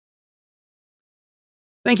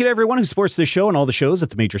Thank you to everyone who supports this show and all the shows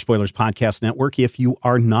at the Major Spoilers Podcast Network. If you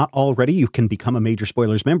are not already, you can become a Major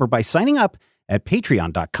Spoilers member by signing up at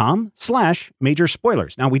patreon.com/Major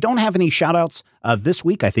Spoilers. Now, we don't have any shout outs this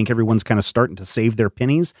week. I think everyone's kind of starting to save their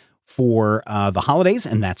pennies for the holidays,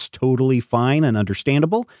 and that's totally fine and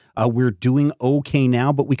understandable. We're doing okay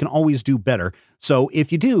now, but we can always do better. So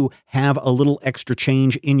if you do have a little extra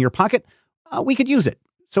change in your pocket, we could use it.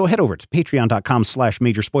 So head over to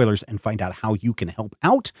patreon.com/Major Spoilers and find out how you can help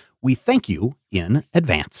out. We thank you in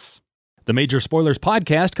advance. The Major Spoilers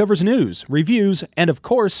podcast covers news, reviews, and of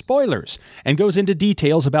course, spoilers, and goes into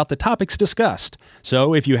details about the topics discussed.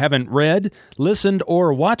 So if you haven't read, listened,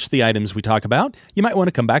 or watched the items we talk about, you might want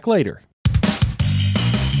to come back later.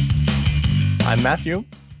 I'm Matthew.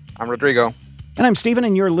 I'm Rodrigo. And I'm Steven,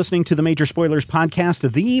 and you're listening to the Major Spoilers podcast,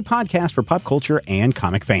 the podcast for pop culture and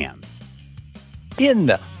comic fans.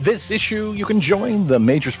 In this issue, you can join the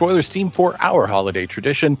Major Spoilers team for our holiday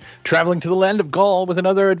tradition, traveling to the land of Gaul with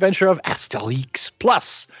another adventure of Asterix.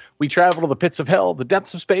 Plus, we travel to the pits of hell, the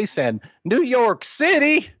depths of space, and New York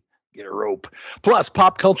City. Get a rope. Plus,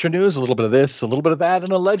 pop culture news, a little bit of this, a little bit of that,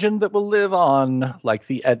 and a legend that will live on like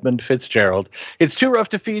the Edmund Fitzgerald. It's too rough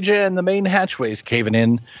to feed you, and the main hatchway's caving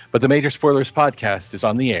in, but the Major Spoilers podcast is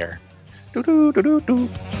on the air. Do-do-do-do-do.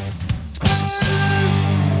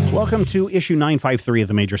 Welcome to issue 953 of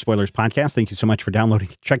the Major Spoilers podcast. Thank you so much for downloading,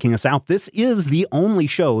 checking us out. This is the only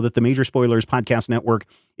show that the Major Spoilers Podcast Network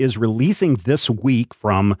is releasing this week,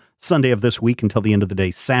 from Sunday of this week until the end of the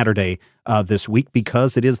day, Saturday this week,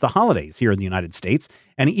 because it is the holidays here in the United States.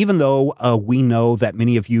 And even though we know that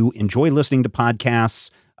many of you enjoy listening to podcasts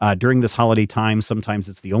during this holiday time, sometimes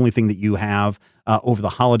it's the only thing that you have over the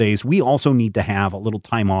holidays, we also need to have a little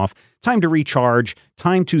time off, time to recharge,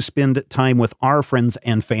 time to spend time with our friends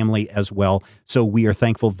and family as well. So we are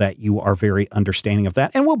thankful that you are very understanding of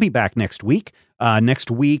that. And we'll be back next week.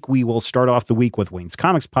 Next week, we will start off the week with Wayne's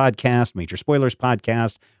Comics Podcast, Major Spoilers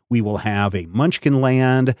Podcast. We will have a Munchkin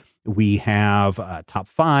Land. We have Top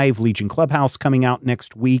 5, Legion Clubhouse coming out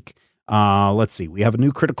next week. Let's see. We have a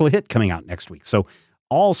new Critical Hit coming out next week. So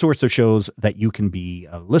all sorts of shows that you can be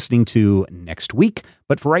listening to next week.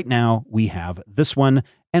 But for right now, we have this one,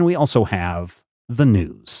 and we also have the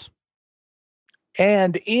news.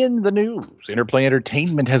 And in the news, Interplay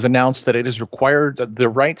Entertainment has announced that it has acquired the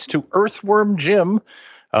rights to Earthworm Jim,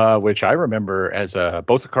 which I remember as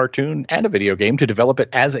both a cartoon and a video game, to develop it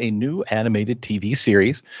as a new animated TV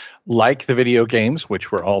series. Like the video games,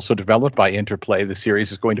 which were also developed by Interplay, the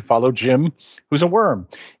series is going to follow Jim, who's a worm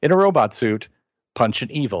in a robot suit,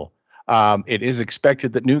 punching evil. It is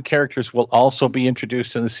expected that new characters will also be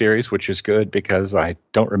introduced in the series, which is good because I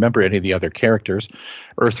don't remember any of the other characters.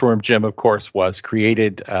 Earthworm Jim, of course, was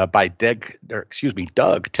created by Doug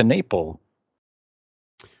TenNapel,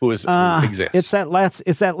 who exists. It's that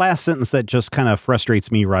last sentence that just kind of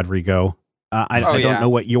frustrates me, Rodrigo. I don't know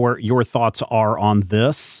what your thoughts are on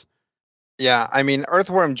this. Yeah, I mean,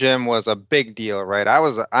 Earthworm Jim was a big deal, right?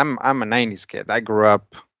 I'm a 90s kid. I grew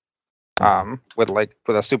up with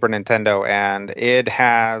a Super Nintendo, and it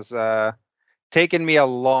has taken me a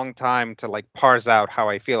long time to parse out how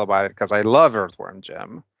I feel about it, because I love Earthworm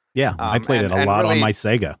Jim. Yeah, I played it a lot really, on my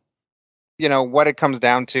Sega. You know, what it comes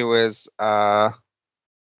down to is TenNapel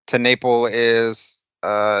is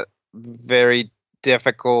a very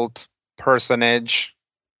difficult personage,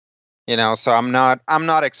 so I'm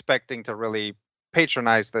not expecting to really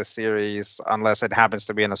patronize this series unless it happens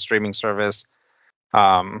to be in a streaming service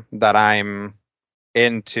that I'm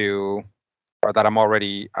into, or that I'm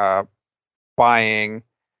already buying,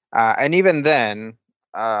 and even then,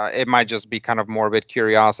 it might just be kind of morbid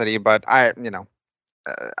curiosity. But I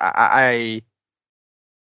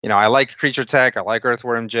like Creature Tech. I like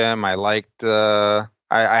Earthworm Jim. I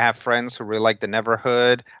have friends who really like the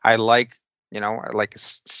Neverhood.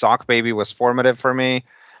 Sock Baby was formative for me,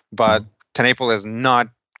 but TenNapel is not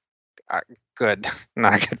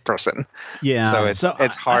not a good person. Yeah, so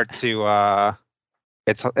it's hard to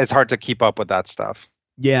it's hard to keep up with that stuff.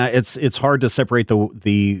 Yeah, it's hard to separate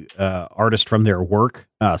the artist from their work.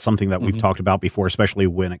 Something that we've talked about before, especially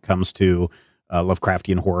when it comes to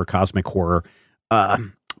Lovecraftian horror, cosmic horror.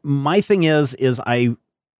 My thing is I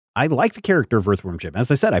like the character of Earthworm Jim.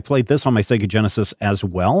 As I said, I played this on my Sega Genesis as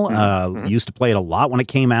well. Used to play it a lot when it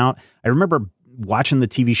came out. I remember watching the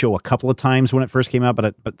TV show a couple of times when it first came out,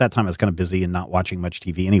 but that time I was kind of busy and not watching much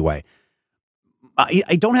TV anyway.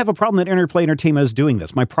 I don't have a problem that Interplay Entertainment is doing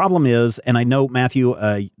this. My problem is, and I know, Matthew,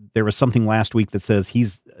 there was something last week that says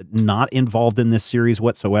he's not involved in this series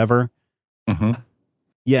whatsoever. Mm-hmm.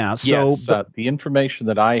 Yeah. So yes, the information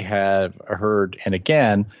that I have heard, and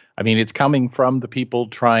again, I mean, it's coming from the people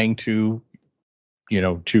trying to,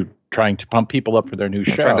 to trying to pump people up for their new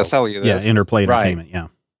show. Trying to sell you this. Yeah, Interplay Right. Entertainment, yeah.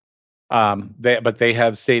 But they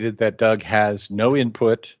have stated that Doug has no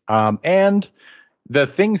input. And the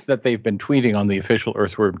things that they've been tweeting on the official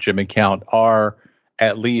Earthworm Jim account are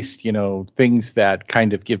at least, things that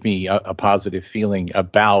kind of give me a positive feeling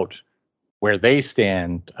about where they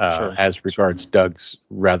stand Sure. as regards Doug's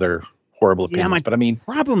rather horrible Yeah, opinions. But I mean,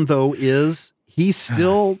 problem, though, is he's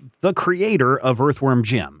still the creator of Earthworm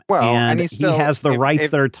Jim. Well, and and he's still- he has the rights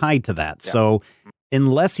if- that are tied to that. Yeah. So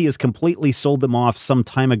unless he has completely sold them off some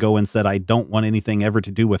time ago and said, I don't want anything ever to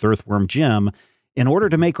do with Earthworm Jim, in order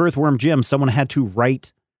to make Earthworm Jim, someone had to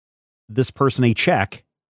write this person a check,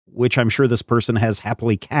 which I'm sure this person has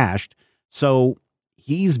happily cashed. So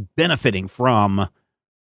he's benefiting from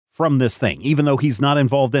this thing, even though he's not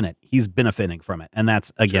involved in it. He's benefiting from it, and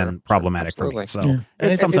that's again Sure, problematic for me. absolutely. So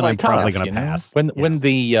And it's something I'm tough, probably going to pass. When Yes.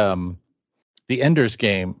 the Ender's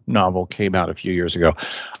Game novel came out a few years ago,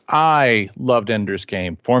 I loved Ender's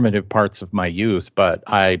Game, formative parts of my youth, but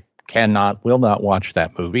I will not watch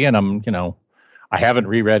that movie. And I haven't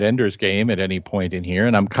reread Ender's Game at any point in here,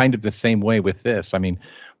 and I'm kind of the same way with this. I mean,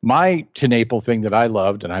 my TNAPL thing that I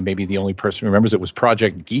loved, and I may be the only person who remembers it, was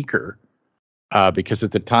Project Geeker. Because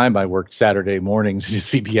at the time I worked Saturday mornings at a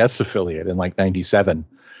CBS affiliate in like 97.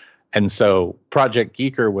 And so Project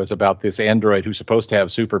Geeker was about this android who's supposed to have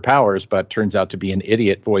superpowers, but turns out to be an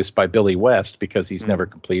idiot voiced by Billy West because he's never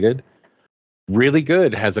completed. Really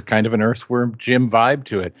good. Has a kind of an Earthworm Jim vibe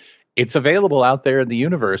to it. It's available out there in the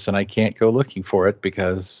universe, and I can't go looking for it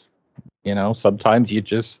because, sometimes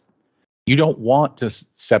you don't want to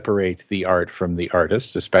separate the art from the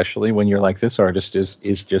artist, especially when you're like, this artist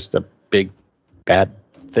is just a big bad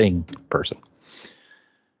thing person.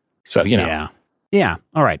 So, Yeah.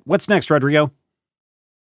 All right. What's next, Rodrigo?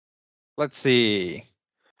 Let's see.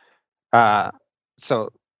 So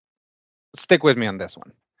stick with me on this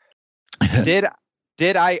one.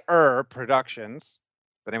 Did I Productions,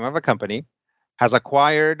 the name of a company, has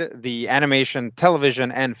acquired the animation,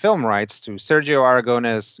 television, and film rights to Sergio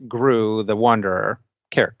Aragonés Gru the Wanderer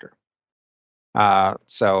character.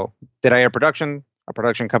 So Did I Production, a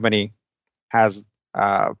production company, has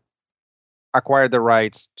acquired the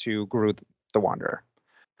rights to Gru the Wanderer.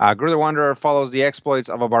 Gru the Wanderer follows the exploits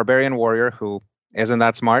of a barbarian warrior who isn't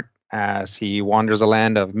that smart, as he wanders a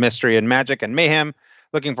land of mystery and magic and mayhem,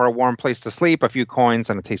 looking for a warm place to sleep, a few coins,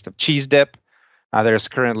 and a taste of cheese dip. There's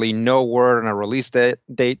currently no word on a release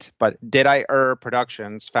date, but Did I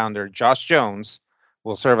Productions founder Josh Jones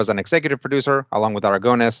will serve as an executive producer, along with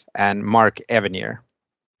Aragonés and Mark Evanier.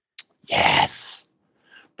 Yes.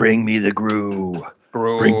 Bring me the Gru.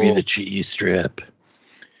 Bring me the cheese strip.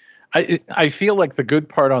 I feel like the good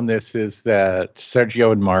part on this is that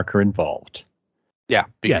Sergio and Mark are involved. Yeah.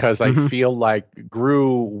 Because Yes. I feel like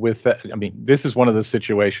Gru this is one of the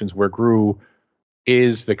situations where Gru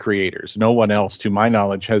is the creators. No one else, to my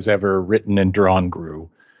knowledge, has ever written and drawn Gru.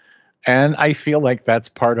 And I feel like that's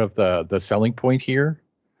part of the selling point here.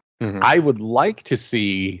 Mhm. I would like to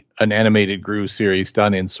see an animated Gru series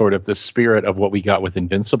done in sort of the spirit of what we got with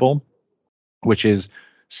Invincible, which is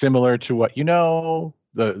similar to what,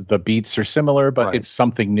 the beats are similar, but Right. it's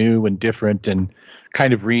something new and different and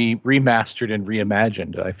kind of remastered and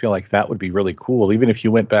reimagined. I feel like that would be really cool, even if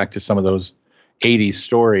you went back to some of those 80s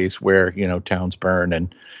stories where, towns burn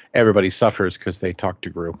and everybody suffers because they talk to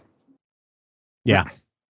Gru. Yeah.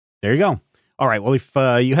 There you go. All right. Well, if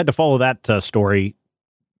you had to follow that story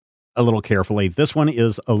a little carefully, this one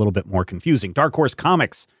is a little bit more confusing. Dark Horse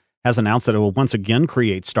Comics has announced that it will once again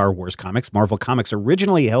create Star Wars comics. Marvel Comics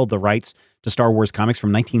originally held the rights to Star Wars comics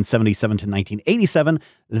from 1977 to 1987.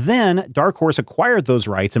 Then Dark Horse acquired those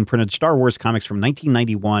rights and printed Star Wars comics from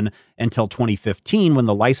 1991 until 2015, when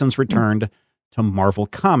the license returned to Marvel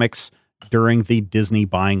Comics during the Disney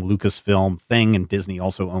buying Lucasfilm thing, and Disney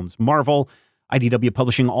also owns Marvel. IDW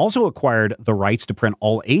Publishing also acquired the rights to print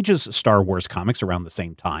all ages Star Wars comics around the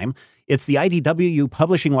same time. It's the IDW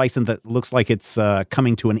publishing license that looks like it's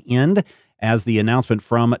coming to an end, as the announcement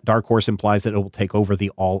from Dark Horse implies that it will take over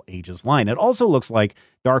the all ages line. It also looks like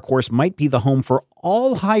Dark Horse might be the home for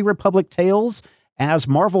all High Republic tales, as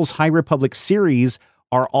Marvel's High Republic series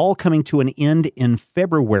are all coming to an end in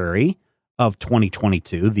February of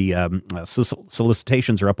 2022. The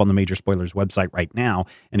solicitations are up on the Major Spoilers website right now.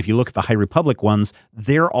 And if you look at the High Republic ones,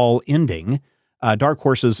 they're all ending. Dark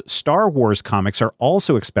Horse's Star Wars comics are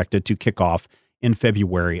also expected to kick off in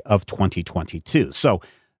February of 2022. So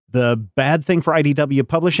the bad thing for IDW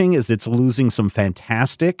Publishing is it's losing some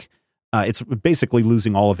fantastic, it's basically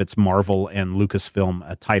losing all of its Marvel and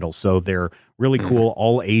Lucasfilm titles. So they're really cool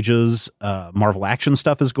all ages. Marvel action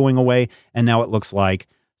stuff is going away. And now it looks like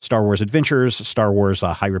Star Wars Adventures, Star Wars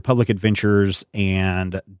High Republic Adventures,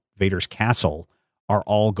 and Vader's Castle are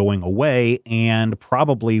all going away and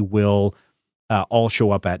probably will all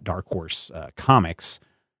show up at Dark Horse Comics.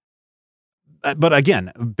 But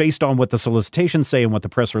again, based on what the solicitations say and what the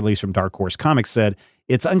press release from Dark Horse Comics said,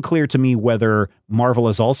 it's unclear to me whether Marvel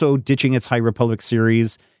is also ditching its High Republic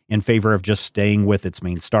series in favor of just staying with its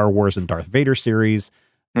main Star Wars and Darth Vader series,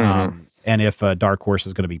 and if Dark Horse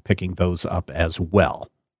is going to be picking those up as well.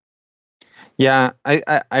 Yeah,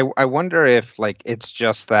 I wonder if like it's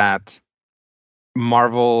just that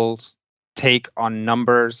Marvel's take on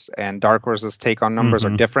numbers and Dark Horse's take on numbers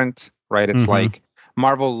are different, right? It's like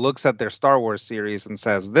Marvel looks at their Star Wars series and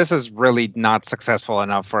says, this is really not successful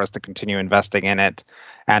enough for us to continue investing in it.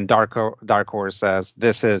 And Dark Horse says,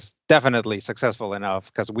 this is definitely successful enough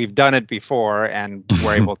because we've done it before and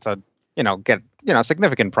we're able to, get,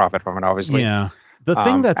 significant profit from it, obviously. Yeah. The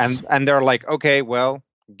thing that's... And they're like, okay, well,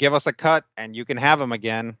 give us a cut and you can have them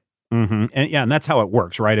again. And that's how it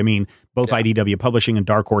works, right? I mean, both IDW Publishing and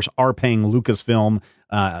Dark Horse are paying Lucasfilm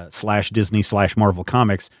 / Disney / Marvel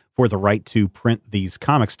Comics for the right to print these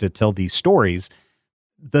comics to tell these stories.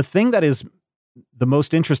 The thing that is the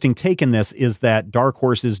most interesting take in this is that Dark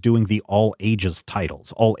Horse is doing the all ages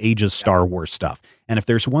titles, all ages Star Wars stuff. And if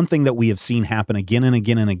there's one thing that we have seen happen again and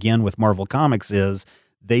again and again with Marvel Comics is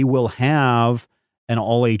they will have an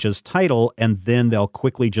all ages title, and then they'll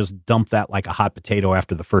quickly just dump that like a hot potato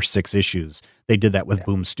after the first 6 issues. They did that with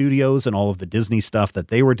Boom Studios and all of the Disney stuff that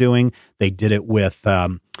they were doing. They did it with,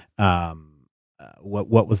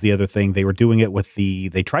 what was the other thing? They were doing it with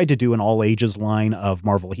they tried to do an all ages line of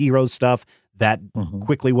Marvel Heroes stuff that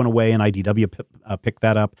quickly went away, and IDW picked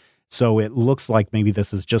that up. So it looks like maybe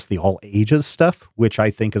this is just the all ages stuff, which I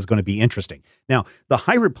think is going to be interesting. Now, the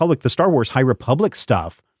High Republic, the Star Wars High Republic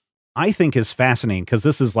stuff, I think is fascinating because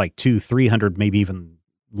this is like 200-300, maybe even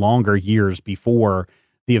longer years before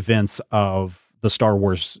the events of the Star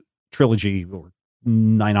Wars trilogy or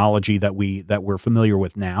ninology that we're familiar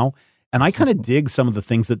with now. And I kind of dig some of the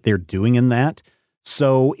things that they're doing in that.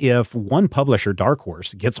 So if one publisher, Dark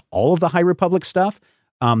Horse, gets all of the High Republic stuff,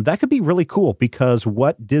 that could be really cool because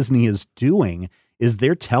what Disney is doing is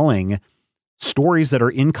they're telling stories that are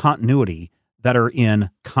in continuity, that are in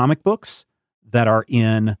comic books, that are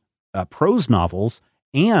in prose novels,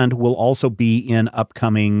 and will also be in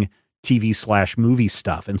upcoming TV / movie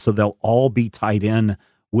stuff. And so they'll all be tied in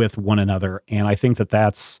with one another. And I think that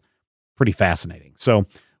that's pretty fascinating. So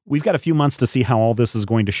we've got a few months to see how all this is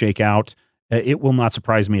going to shake out. It will not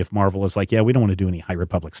surprise me if Marvel is like, yeah, we don't want to do any High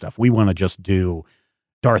Republic stuff. We want to just do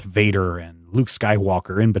Darth Vader and Luke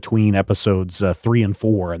Skywalker in between episodes 3 and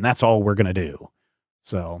 4. And that's all we're going to do.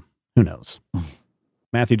 So who knows?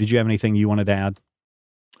 Matthew, did you have anything you wanted to add?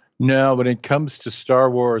 No, when it comes to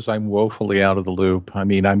Star Wars, I'm woefully out of the loop. I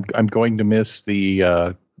mean, I'm going to miss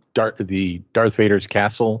the Darth Vader's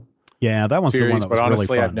Castle. Yeah, that one's series, the one that was but honestly,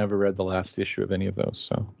 really fun. I've never read the last issue of any of those.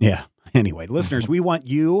 So yeah. Anyway, listeners, we want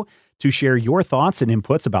you to share your thoughts and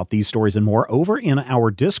inputs about these stories and more over in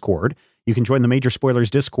our Discord. You can join the Major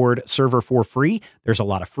Spoilers Discord server for free. There's a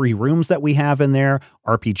lot of free rooms that we have in there,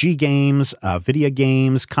 RPG games, video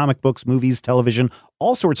games, comic books, movies, television,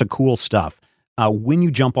 all sorts of cool stuff when you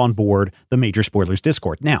jump on board the Major Spoilers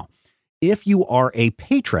Discord. Now, if you are a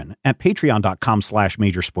patron at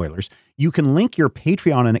patreon.com/Major Spoilers, you can link your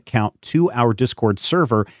Patreon account to our Discord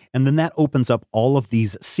server, and then that opens up all of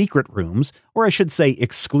these secret rooms, or I should say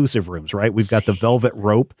exclusive rooms, right? We've got the velvet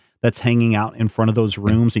rope that's hanging out in front of those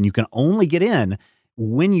rooms, and you can only get in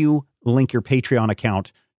when you link your Patreon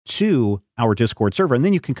account to our Discord server. And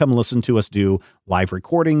then you can come listen to us do live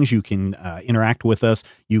recordings. You can interact with us.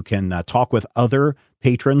 You can talk with other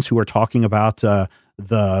patrons who are talking about the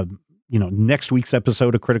next week's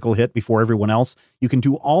episode of Critical Hit before everyone else. You can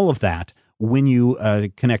do all of that when you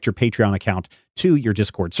connect your Patreon account to your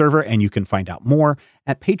Discord server, and you can find out more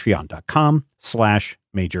at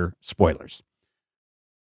patreon.com/Major Spoilers.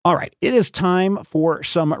 All right, it is time for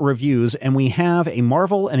some reviews, and we have a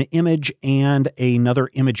Marvel, an Image, and another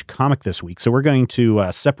Image comic this week. So we're going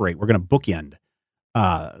to separate. We're going to bookend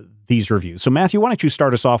these reviews. So Matthew, why don't you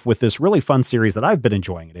start us off with this really fun series that I've been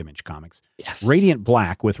enjoying at Image Comics? Yes. Radiant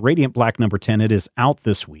Black with Radiant Black number 10. It is out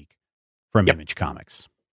this week from Image Comics.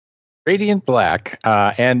 Radiant Black,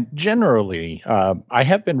 and generally, I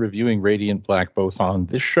have been reviewing Radiant Black both on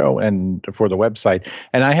this show and for the website,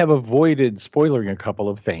 and I have avoided spoiling a couple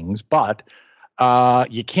of things, but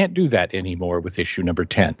you can't do that anymore with issue number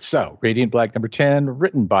 10. So, Radiant Black number 10,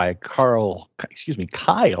 written by Kyle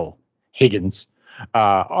Higgins,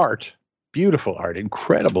 art, beautiful art,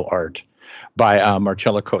 incredible art by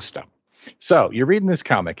Marcella Costa. So you're reading this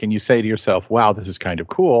comic and you say to yourself, wow, this is kind of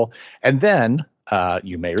cool. And then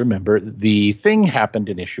you may remember the thing happened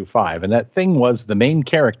in issue 5. And that thing was the main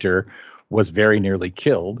character was very nearly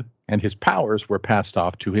killed and his powers were passed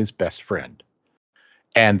off to his best friend.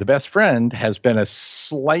 And the best friend has been a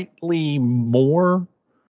slightly more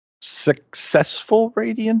successful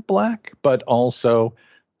Radiant Black, but also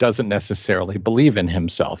doesn't necessarily believe in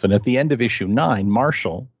himself. And at the end of issue 9,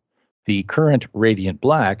 Marshall, the current Radiant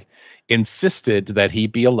Black, insisted that he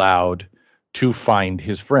be allowed to find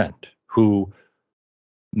his friend, who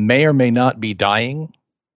may or may not be dying.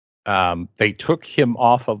 They took him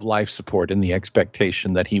off of life support in the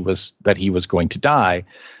expectation that he was going to die.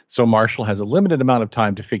 So Marshall has a limited amount of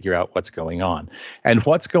time to figure out what's going on. And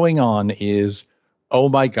what's going on is, oh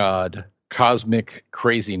my God, cosmic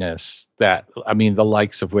craziness that, I mean, the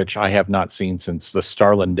likes of which I have not seen since the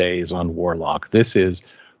Starlin days on Warlock. This is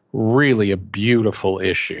really a beautiful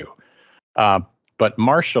issue. But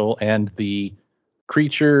Marshall and the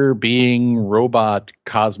creature, being, robot,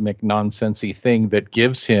 cosmic, nonsensy thing that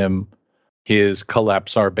gives him his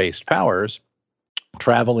Collapsar-based powers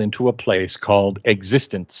travel into a place called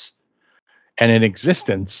Existence. And in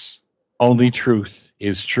Existence, only truth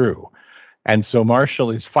is true. And so Marshall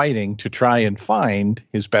is fighting to try and find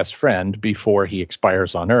his best friend before he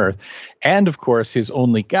expires on Earth. And of course, his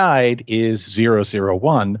only guide is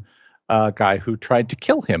 001, a guy who tried to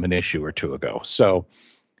kill him an issue or two ago. So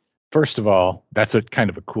first of all, that's a kind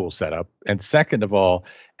of a cool setup. And second of all,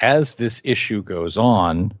 as this issue goes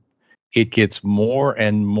on, it gets more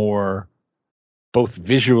and more both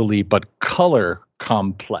visually but color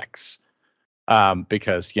complex.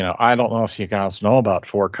 Because, you know, I don't know if you guys know about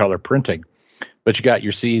 4-color printing, but you got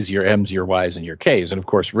your C's, your M's, your Y's, and your K's. And of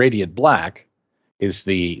course, Radiant Black is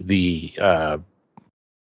the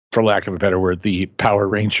for lack of a better word, the Power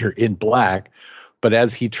Ranger in black. But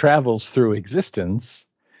as he travels through Existence,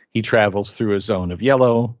 he travels through a zone of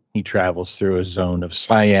yellow, he travels through a zone of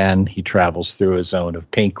cyan, he travels through a zone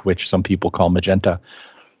of pink, which some people call magenta.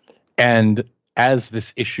 And as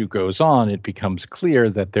this issue goes on, it becomes clear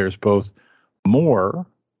that there's both more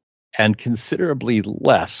and considerably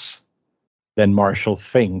less than Marshall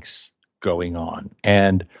thinks going on.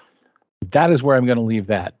 And that is where I'm going to leave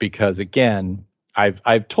that, because again,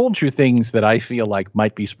 I've told you things that I feel like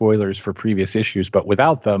might be spoilers for previous issues, but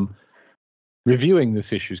without them, reviewing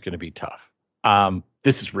this issue is going to be tough.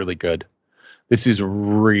 This is really good. This is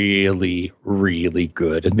really, really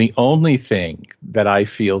good. And the only thing that I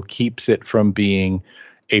feel keeps it from being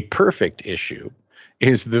a perfect issue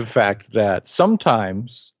is the fact that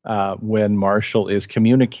sometimes when Marshall is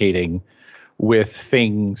communicating with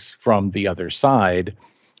things from the other side,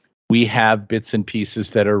 we have bits and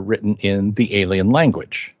pieces that are written in the alien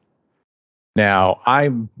language. Now,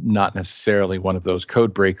 I'm not necessarily one of those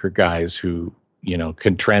code breaker guys who, you know,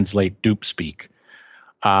 can translate dupe speak.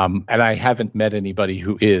 And I haven't met anybody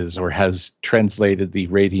who is or has translated the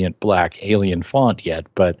Radiant Black alien font yet,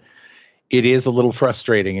 but it is a little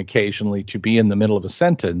frustrating occasionally to be in the middle of a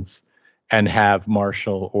sentence and have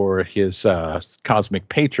Marshall or his cosmic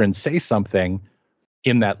patron say something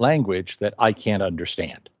in that language that I can't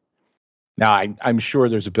understand. Now, I'm sure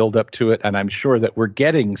there's a build-up to it, and I'm sure that we're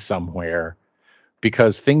getting somewhere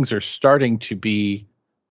because things are starting to be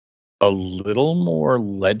a little more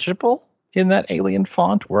legible in that alien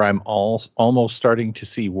font, where I'm almost starting to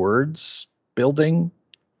see words building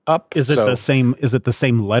up. Is it the same? Is it the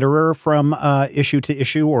same letterer from issue to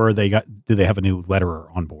issue, or do they have a new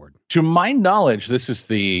letterer on board? To my knowledge, this is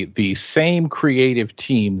the same creative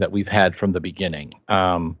team that we've had from the beginning,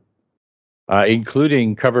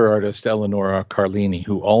 including cover artist Eleonora Carlini,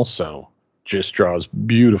 who also just draws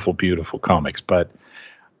beautiful, beautiful comics. But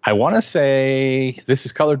I want to say this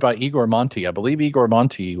is colored by Igor Monti. I believe Igor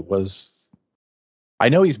Monti was, I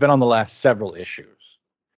know he's been on the last several issues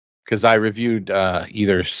because I reviewed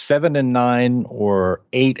either 7 and 9 or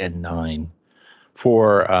 8 and 9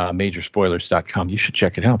 for majorspoilers.com. You should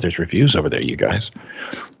check it out. There's reviews over there, you guys.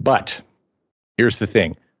 But here's the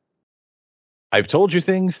thing. I've told you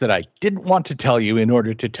things that I didn't want to tell you in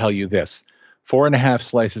order to tell you this. 4.5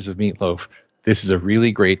 slices of meatloaf. This is a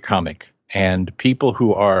really great comic. And people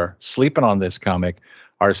who are sleeping on this comic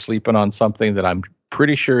are sleeping on something that I'm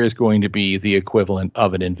pretty sure is going to be the equivalent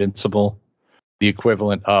of an Invincible, the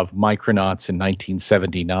equivalent of Micronauts in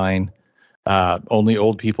 1979. Only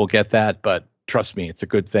old people get that, but trust me, it's a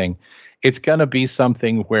good thing. It's going to be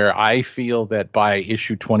something where I feel that by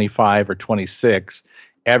issue 25 or 26,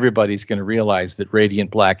 everybody's going to realize that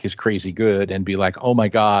Radiant Black is crazy good and be like, oh my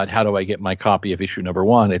God, how do I get my copy of issue number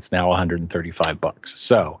 1? It's now $135.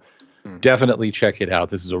 So definitely check it out.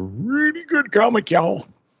 This is a really good comic, y'all.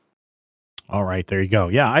 All right, there you go.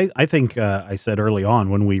 Yeah, I think I said early on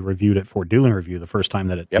when we reviewed it for Dueling Review, the first time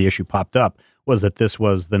that the issue popped up was that this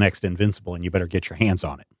was the next Invincible, and you better get your hands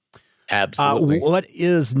on it. Absolutely. What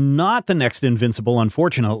is not the next Invincible,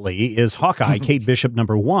 unfortunately, is Hawkeye, Kate Bishop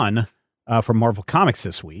 #1 from Marvel Comics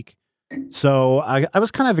this week. So I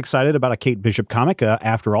was kind of excited about a Kate Bishop comic.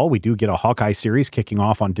 After all, we do get a Hawkeye series kicking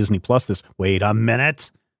off on Disney Plus this. Wait a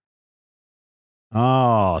minute.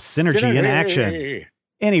 Oh, synergy in action.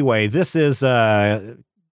 Anyway, this is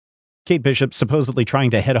Kate Bishop supposedly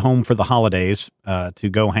trying to head home for the holidays to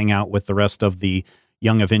go hang out with the rest of the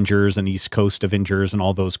Young Avengers and East Coast Avengers and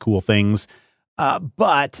all those cool things.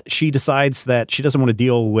 But she decides that she doesn't want to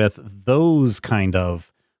deal with those kind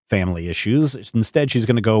of family issues. Instead, she's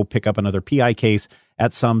going to go pick up another PI case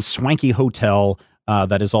at some swanky hotel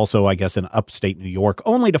that is also, I guess, in upstate New York,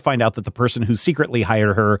 only to find out that the person who secretly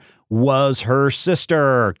hired her was her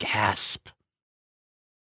sister. Gasp.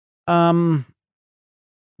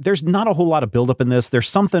 There's not a whole lot of buildup in this. There's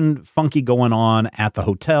something funky going on at the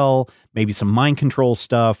hotel, maybe some mind control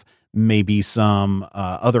stuff, maybe some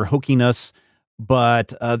other hokiness.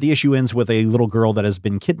 But the issue ends with a little girl that has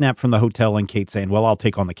been kidnapped from the hotel and Kate saying, well, I'll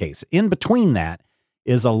take on the case. In between that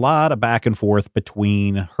is a lot of back and forth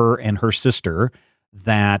between her and her sister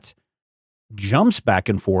that jumps back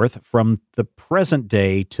and forth from the present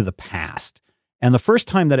day to the past. And the first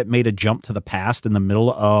time that it made a jump to the past in the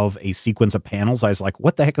middle of a sequence of panels, I was like,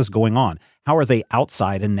 what the heck is going on? How are they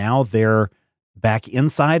outside? And now they're back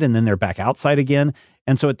inside and then they're back outside again.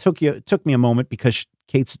 And so it took me a moment because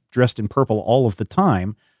Kate's dressed in purple all of the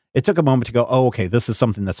time. It took a moment to go, oh, okay, this is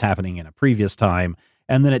something that's happening in a previous time.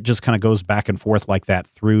 And then it just kind of goes back and forth like that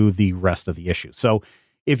through the rest of the issue. So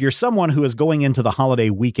if you're someone who is going into the holiday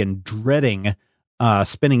weekend dreading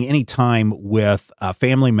spending any time with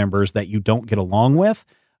family members that you don't get along with,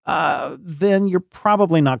 then you're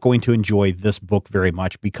probably not going to enjoy this book very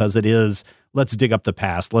much because it is, let's dig up the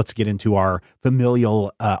past. Let's get into our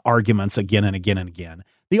familial arguments again and again and again.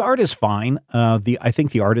 The art is fine. I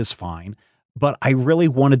think the art is fine, but I really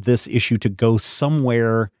wanted this issue to go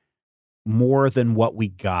somewhere more than what we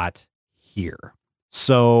got here.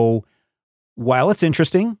 So while it's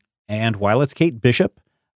interesting and while it's Kate Bishop,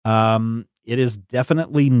 it is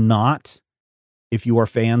definitely not, if you are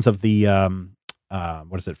fans of the,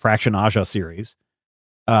 Fraction Aja series,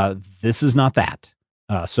 this is not that.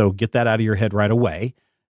 So get that out of your head right away.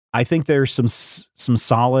 I think there's some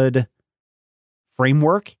solid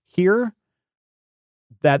framework here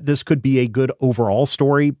that this could be a good overall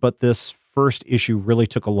story, but this first issue really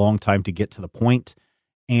took a long time to get to the point,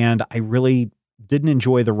 and I really didn't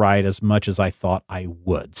enjoy the ride as much as I thought I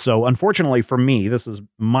would. So unfortunately for me, this is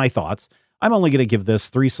my thoughts. I'm only going to give this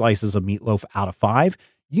 3 slices of meatloaf out of 5.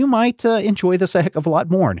 You might enjoy this a heck of a lot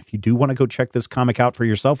more. And if you do want to go check this comic out for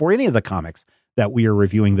yourself or any of the comics that we are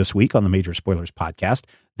reviewing this week on the Major Spoilers podcast,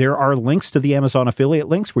 there are links to the Amazon affiliate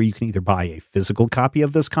links where you can either buy a physical copy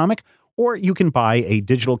of this comic or you can buy a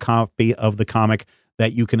digital copy of the comic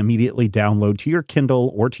that you can immediately download to your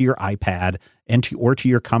Kindle or to your iPad or to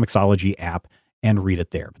your Comixology app and read it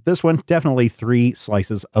there. But this one, definitely 3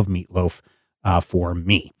 slices of meatloaf for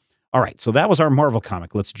me. All right, so that was our Marvel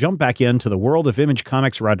comic. Let's jump back into the world of Image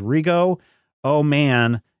Comics. Rodrigo, oh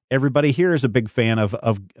man, everybody here is a big fan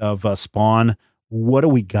of Spawn. What do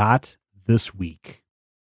we got this week?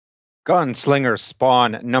 Gunslinger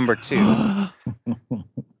Spawn #2.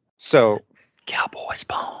 So, Cowboy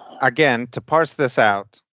Spawn. Again, to parse this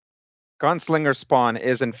out, Gunslinger Spawn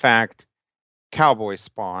is in fact Cowboy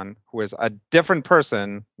Spawn, who is a different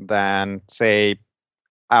person than, say,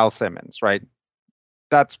 Al Simmons, right?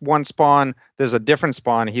 That's one Spawn. There's a different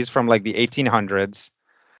Spawn. He's from like the 1800s,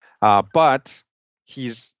 but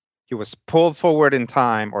he was pulled forward in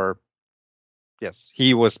time,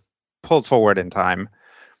 he was pulled forward in time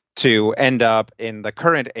to end up in the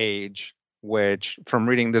current age, which, from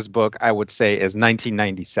reading this book, I would say is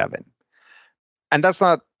 1997, and that's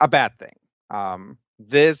not a bad thing.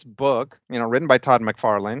 This book, written by Todd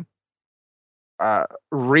McFarlane,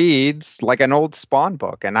 reads like an old Spawn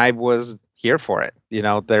book, and I was here for it.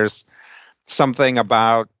 There's something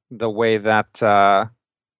about the way that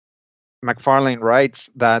McFarlane writes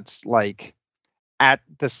that's like at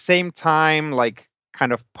the same time like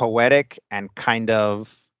kind of poetic and kind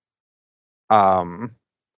of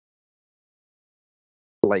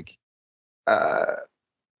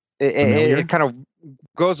it kind of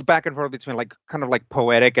goes back and forth between like kind of like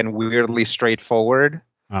poetic and weirdly straightforward.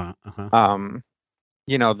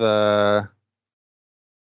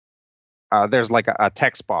 There's like a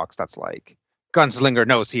text box that's like, Gunslinger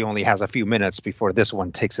knows he only has a few minutes before this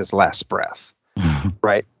one takes his last breath.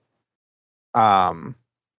 Right.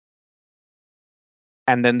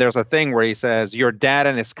 And then there's a thing where he says, your dad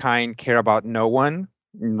and his kind care about no one.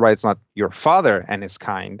 Right? It's not your father and his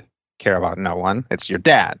kind care about no one. It's your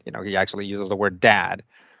dad. He actually uses the word dad.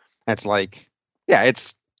 It's like, yeah,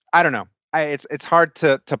 I don't know. It's hard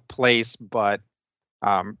to place, but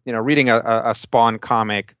reading a Spawn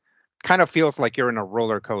comic kind of feels like you're in a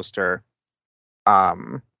roller coaster.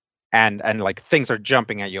 And like things are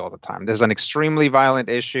jumping at you all the time. There's an extremely violent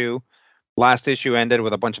issue. Last issue ended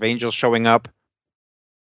with a bunch of angels showing up.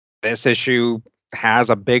 This issue has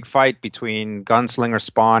a big fight between Gunslinger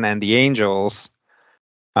Spawn and the Angels,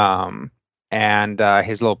 and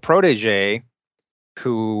his little protege,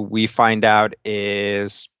 who we find out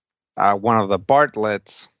is one of the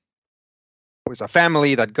Bartletts, who is a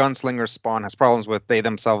family that Gunslinger Spawn has problems with. They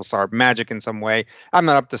themselves are magic in some way. I'm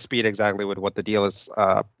not up to speed exactly with what the deal is.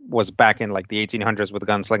 Was back in like the 1800s with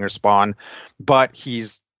Gunslinger Spawn, but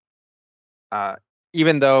he's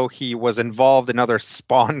even though he was involved in other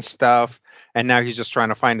Spawn stuff, and now he's just trying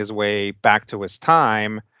to find his way back to his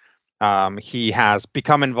time. He has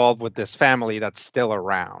become involved with this family that's still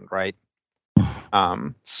around, right?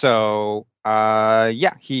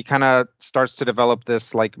 He kind of starts to develop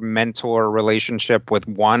this like mentor relationship with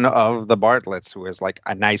one of the Bartletts, who is like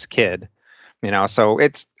a nice kid, So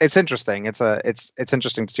it's interesting. It's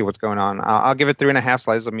interesting to see what's going on. I'll give it 3.5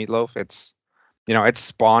 slices of meatloaf. It's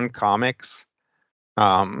Spawn comics.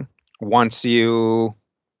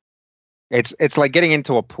 It's like getting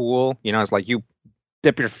into a pool, it's like you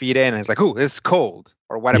dip your feet in and it's like, ooh, this is cold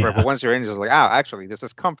or whatever. Yeah. But once you're in, it's just like, actually, this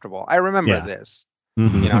is comfortable. I remember this.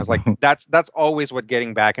 Mm-hmm. It's like that's always what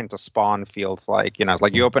getting back into Spawn feels like. It's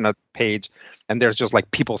like you open a page and there's just like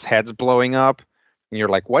people's heads blowing up and you're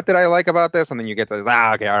like, what did I like about this? And then you get to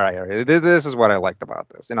okay, all right. This is what I liked about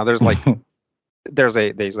this. There's like there's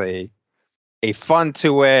a fun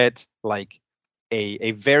to it, like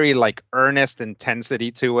a very like earnest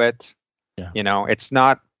intensity to it. Yeah. It's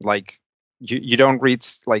not like you don't read,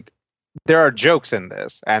 like, there are jokes in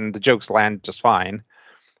this and the jokes land just fine.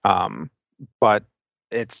 But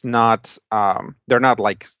it's not they're not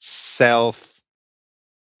like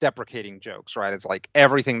self-deprecating jokes, right? It's like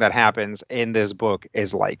everything that happens in this book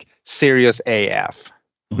is like serious AF.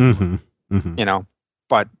 Mm-hmm. Mm-hmm.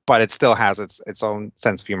 But it still has its own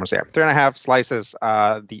sense of humor. So yeah, 3.5 slices.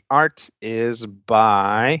 The art is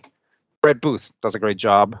by Brett Booth. Does a great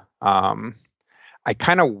job. I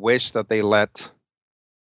kind of wish that they let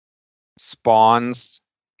Spawns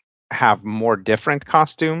have more different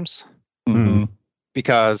costumes. Mm-hmm.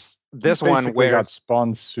 Because this one wears got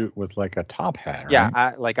Spawn's suit with like a top hat, right?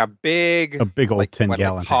 Yeah, like a big old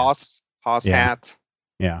 10-gallon Haas hat.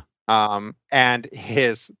 Yeah. And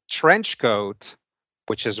his trench coat,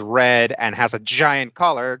 which is red and has a giant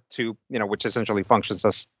collar which essentially functions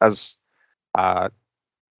as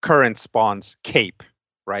current Spawn's cape,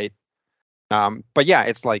 right? But yeah,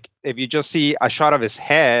 it's like if you just see a shot of his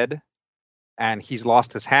head and he's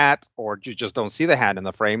lost his hat, or you just don't see the hat in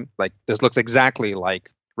the frame, like this looks exactly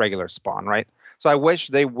like regular Spawn, right? So I wish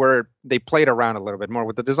they played around a little bit more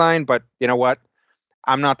with the design, but you know what?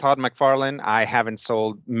 I'm not Todd McFarlane. I haven't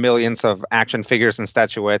sold millions of action figures and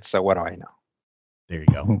statuettes, so what do I know? There you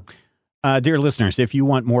go. Dear listeners, if you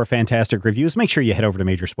want more fantastic reviews, make sure you head over to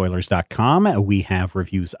Majorspoilers.com. We have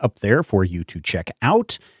reviews up there for you to check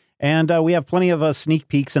out. And we have plenty of sneak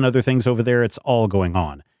peeks and other things over there. It's all going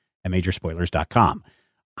on at Majorspoilers.com.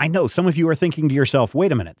 I know some of you are thinking to yourself,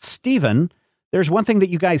 wait a minute, Steven, there's one thing that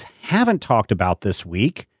you guys haven't talked about this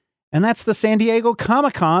week, and that's the San Diego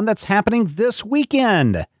Comic-Con that's happening this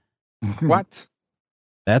weekend. What?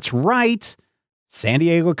 That's right. San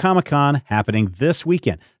Diego Comic-Con happening this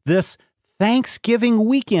weekend. This Thanksgiving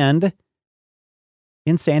weekend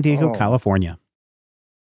in San Diego, California.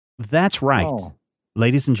 That's right,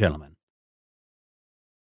 ladies and gentlemen.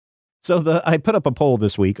 So I put up a poll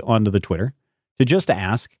this week onto the Twitter to just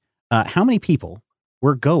ask how many people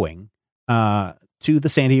were going to the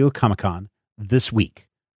San Diego Comic-Con this week.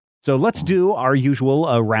 So let's do our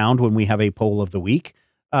usual round when we have a poll of the week.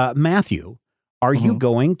 Matthew, are you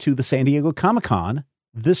going to the San Diego Comic-Con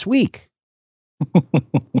this week?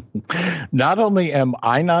 Not only am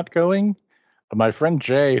I not going, my friend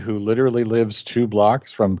Jay, who literally lives 2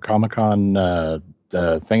 blocks from Comic-Con, the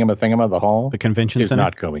hall, the convention is center,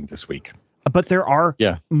 not going this week. But there are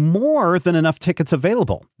more than enough tickets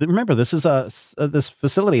available. Remember, this is this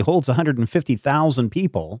facility holds 150,000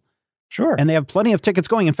 people. Sure. And they have plenty of tickets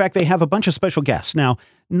going. In fact, they have a bunch of special guests. Now,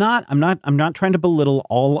 I'm not trying to belittle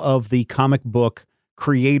all of the comic book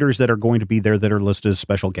creators that are going to be there that are listed as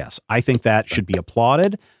special guests. I think that should be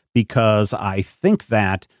applauded because I think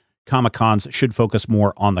that Comic-Cons should focus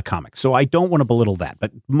more on the comics. So I don't want to belittle that,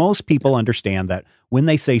 but most people understand that when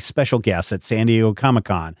they say special guests at San Diego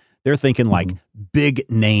Comic-Con, they're thinking like big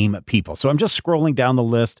name people. So I'm just scrolling down the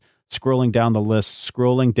list.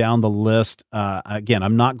 Again,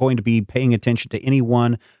 I'm not going to be paying attention to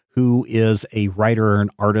anyone who is a writer or an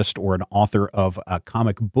artist or an author of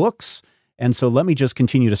comic books. And so let me just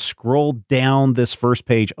continue to scroll down this first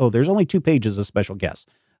page. Oh, there's only 2 pages of special guests.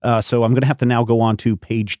 So I'm going to have to now go on to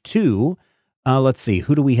page 2. Let's see.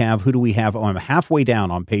 Who do we have? Oh, I'm halfway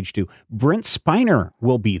down on page 2. Brent Spiner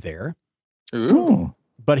will be there. Ooh.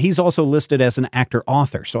 But he's also listed as an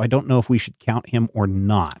actor-author, so I don't know if we should count him or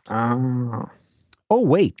not. Oh,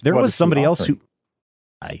 Wait. There was somebody else who...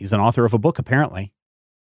 he's an author of a book, apparently.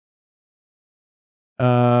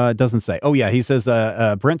 It doesn't say. Oh, yeah. He says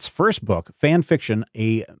Brent's first book, fan fiction,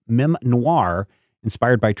 a meme noir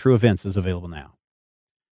inspired by true events, is available now.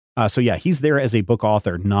 So, yeah, he's there as a book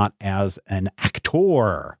author, not as an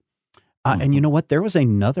actor. And you know what? There was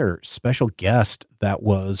another special guest that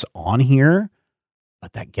was on here.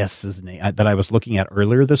 But that guest's name that I was looking at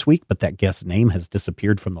earlier this week, but that guest's name has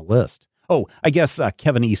disappeared from the list. Oh, I guess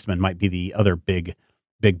Kevin Eastman might be the other big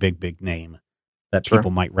name that people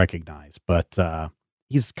might recognize. But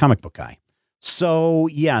he's a comic book guy. So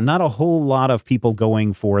yeah, not a whole lot of people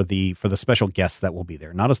going for the special guests that will be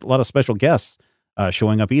there. Not a lot of special guests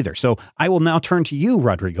showing up either. So I will now turn to you,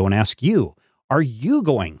 Rodrigo, and ask you: are you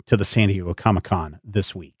going to the San Diego Comic-Con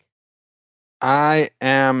this week? I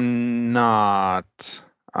am not.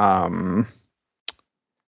 I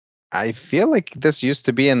feel like this used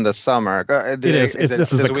to be in the summer. This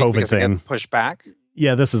is a COVID thing. Pushed back.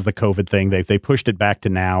 Yeah, this is the COVID thing. They pushed it back to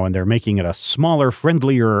now, and they're making it a smaller,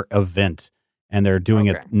 friendlier event, and they're doing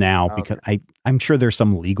it now because I'm sure there's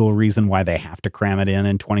some legal reason why they have to cram it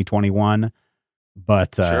in 2021.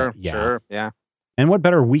 But sure. And what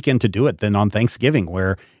better weekend to do it than on Thanksgiving,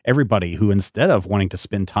 where everybody who, instead of wanting to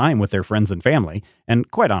spend time with their friends and family,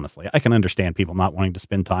 and quite honestly, I can understand people not wanting to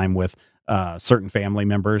spend time with certain family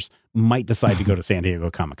members, might decide to go to San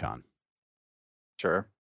Diego Comic-Con. Sure.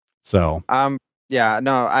 So,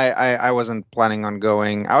 I wasn't planning on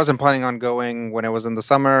going. I wasn't planning on going when it was in the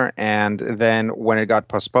summer, and then when it got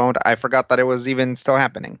postponed, I forgot that it was even still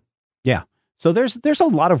happening. Yeah. So there's a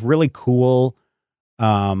lot of really cool.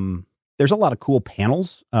 There's a lot of cool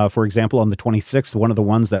panels. For example, on the 26th, one of the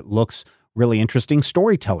ones that looks really interesting,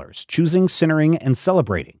 storytellers, choosing, centering, and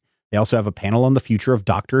celebrating. They also have a panel on the future of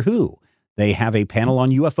Doctor Who. They have a panel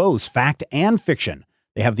on UFOs, fact and fiction.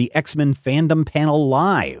 They have the X-Men fandom panel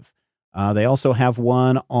live. They also have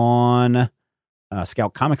one on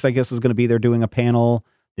Scout Comics, I guess, is going to be there doing a panel.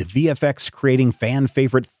 The VFX creating fan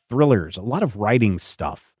favorite thrillers. A lot of writing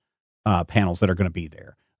stuff panels that are going to be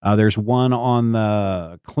there. There's one on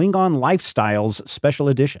the Klingon Lifestyles Special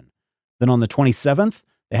Edition. Then on the 27th,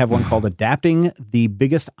 they have one called Adapting the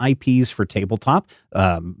Biggest IPs for Tabletop.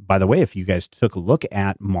 By the way, if you guys took a look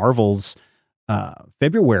at Marvel's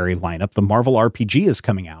February lineup, the Marvel RPG is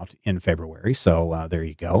coming out in February. So there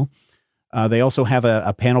you go. They also have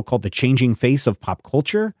a panel called The Changing Face of Pop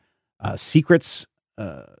Culture,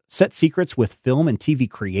 Set Secrets with Film and TV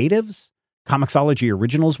Creatives. Comixology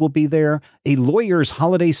Originals will be there. A Lawyer's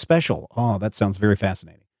Holiday Special. Oh, that sounds very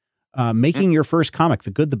fascinating. Making Your First Comic, The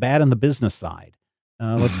Good, the Bad, and the Business Side.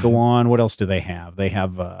 Let's go on. What else do they have? They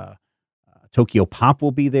have Tokyo Pop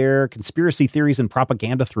will be there. Conspiracy Theories and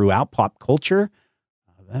Propaganda Throughout Pop Culture.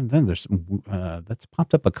 Then there's that's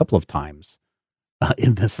popped up a couple of times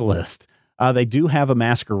in this list. They do have a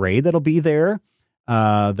Masquerade that'll be there.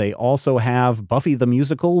 They also have Buffy the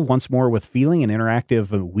Musical, Once More with Feeling, an interactive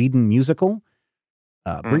Whedon musical,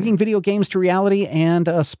 bringing video games to reality, and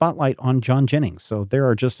a spotlight on John Jennings. So there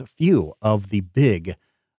are just a few of the big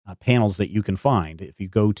panels that you can find. If you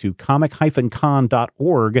go to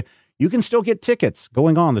comic-con.org, you can still get tickets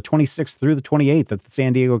going on the 26th through the 28th at the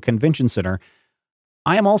San Diego Convention Center.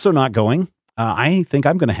 I am also not going. I think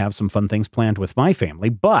I'm going to have some fun things planned with my family,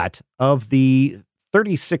 but of the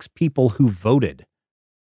 36 people who voted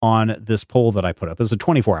on this poll that I put up, as a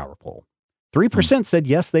 24-hour poll, 3% said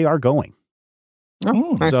yes, they are going.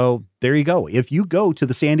 Oh, nice. So there you go. If you go to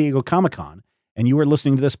the San Diego Comic-Con and you are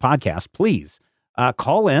listening to this podcast, please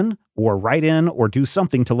call in or write in or do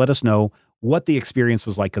something to let us know what the experience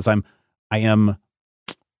was like. Because I don't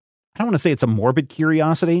want to say it's a morbid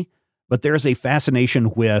curiosity, but there's a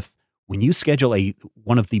fascination with when you schedule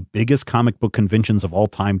one of the biggest comic book conventions of all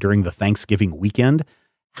time during the Thanksgiving weekend.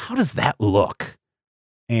 How does that look?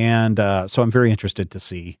 And so I'm very interested to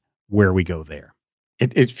see where we go there.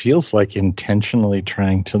 It feels like intentionally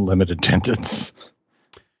trying to limit attendance.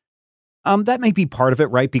 That may be part of it,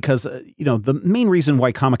 right? Because, the main reason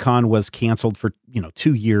why Comic-Con was canceled for,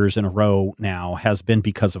 2 years in a row now has been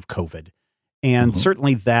because of COVID. And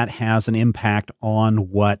certainly that has an impact on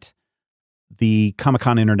what the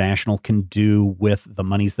Comic-Con International can do with the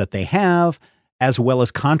monies that they have, as well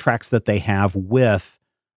as contracts that they have with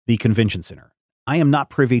the convention center. I am not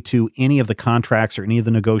privy to any of the contracts or any of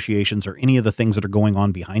the negotiations or any of the things that are going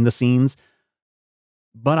on behind the scenes.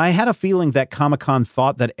 But I had a feeling that Comic-Con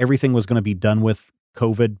thought that everything was going to be done with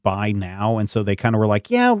COVID by now. And so they kind of were like,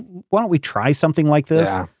 yeah, why don't we try something like this?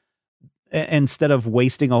 Yeah. Instead of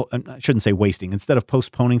wasting, I shouldn't say wasting, instead of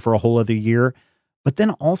postponing for a whole other year. But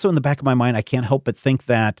then also in the back of my mind, I can't help but think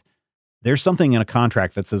that there's something in a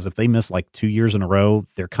contract that says if they miss like 2 years in a row,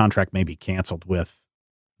 their contract may be canceled with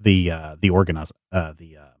the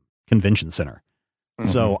convention center.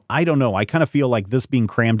 So I don't know. I kind of feel like this being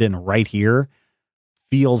crammed in right here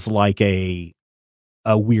feels like a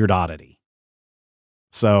weird oddity.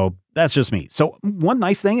 So that's just me. So one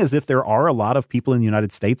nice thing is if there are a lot of people in the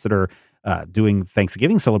United States that are doing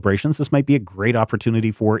Thanksgiving celebrations, this might be a great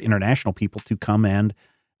opportunity for international people to come and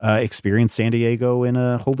experience San Diego in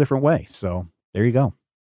a whole different way. So there you go.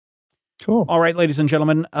 Cool. All right, ladies and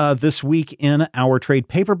gentlemen, this week in our trade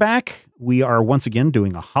paperback, we are once again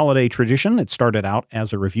doing a holiday tradition. It started out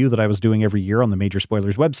as a review that I was doing every year on the Major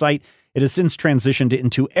Spoilers website. It has since transitioned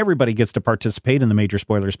into everybody gets to participate in the Major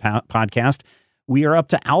Spoilers podcast. We are up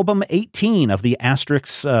to album 18 of the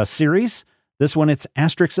Asterix series. This one, it's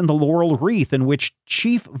Asterix and the Laurel Wreath, in which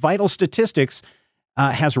Chief Vital Statistics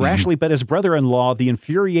has rashly bet his brother-in-law the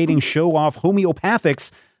infuriating show-off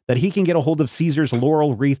homeopathics that he can get a hold of Caesar's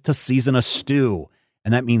laurel wreath to season a stew.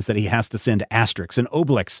 And that means that he has to send Asterix and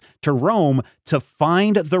Obelix to Rome to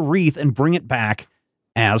find the wreath and bring it back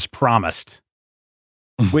as promised.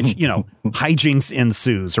 Which, hijinks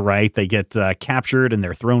ensues, right? They get captured and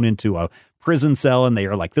they're thrown into a prison cell and they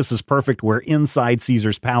are like, this is perfect. We're inside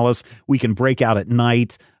Caesar's palace. We can break out at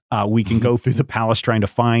night. We can go through the palace trying to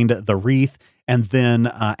find the wreath. And then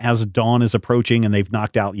as dawn is approaching and they've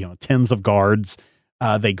knocked out, tens of guards,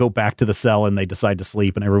 they go back to the cell and they decide to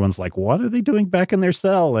sleep. And everyone's like, what are they doing back in their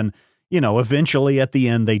cell? And, eventually at the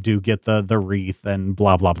end, they do get the wreath and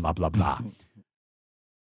blah, blah, blah, blah, blah.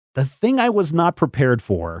 The thing I was not prepared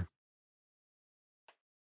for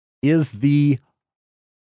is the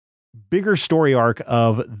bigger story arc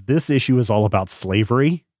of this issue is all about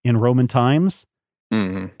slavery in Roman times.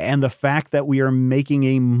 And the fact that we are making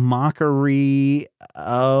a mockery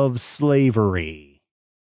of slavery.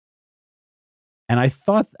 And I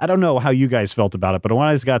thought, I don't know how you guys felt about it, but when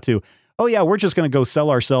I just got to, oh yeah, we're just going to go sell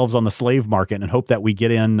ourselves on the slave market and hope that we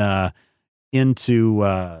get into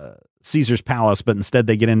Caesar's palace, but instead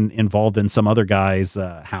they get involved in some other guy's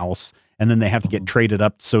house, and then they have to get traded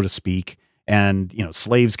up, so to speak. And,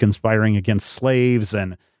 slaves conspiring against slaves,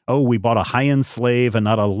 and, oh, we bought a high-end slave and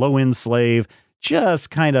not a low-end slave. Just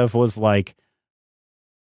kind of was like,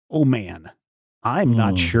 oh man, I'm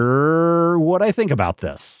not sure what I think about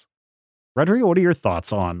this. Rodrigo, what are your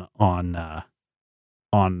thoughts on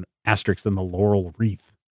Asterix and the Laurel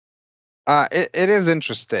Wreath? It is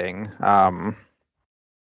interesting.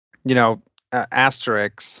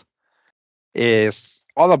 Asterix is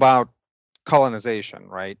all about colonization,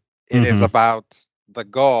 right? It is about the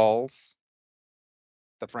Gauls,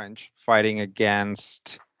 the French, fighting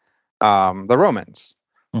against the Romans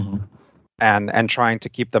and trying to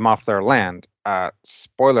keep them off their land.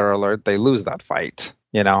 Spoiler alert, they lose that fight,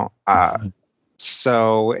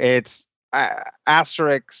 so it's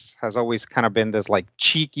Asterix has always kind of been this like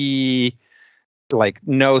cheeky, like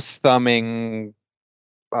nose thumbing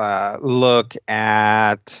look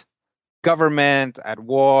at government, at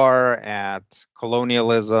war, at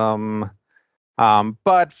colonialism,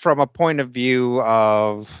 but from a point of view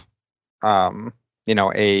of not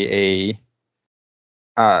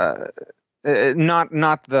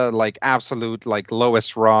the like absolute like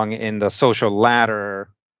lowest rung in the social ladder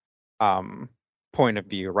point of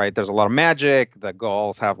view, right? There's a lot of magic. The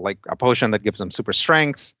Gauls have like a potion that gives them super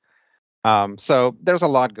strength. So there's a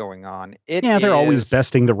lot going on. They're always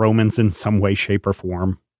besting the Romans in some way, shape, or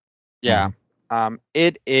form. Yeah.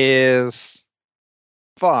 It is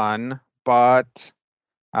fun, but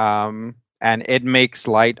and it makes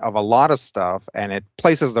light of a lot of stuff, and it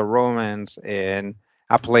places the Romans in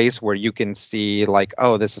a place where you can see like,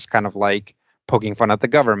 oh, this is kind of like poking fun at the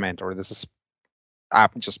government, or this is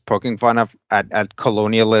just poking fun at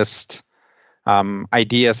colonialist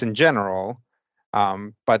ideas in general.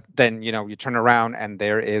 But then, you turn around and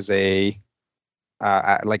there is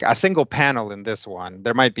like a single panel in this one.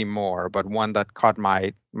 There might be more, but one that caught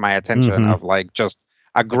my attention of like just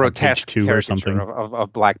a grotesque 2 or caricature something.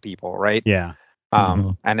 of black people, right? Yeah.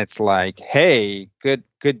 And it's like, hey, good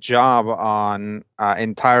job on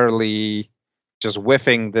entirely just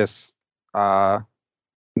whiffing this softball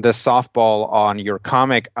on your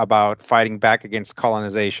comic about fighting back against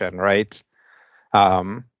colonization, right?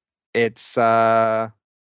 It's I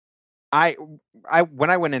when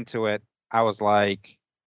I went into it, I was like,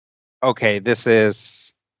 okay, this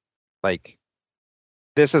is like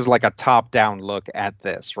a top-down look at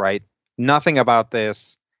this, right? Nothing about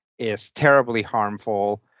this is terribly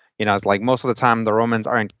harmful. It's like most of the time the Romans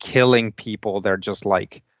aren't killing people; they're just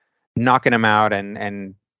like knocking them out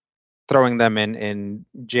and throwing them in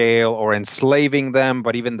jail or enslaving them.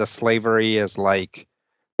 But even the slavery is like,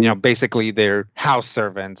 basically they're house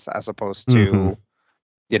servants as opposed to,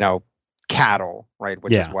 cattle, right?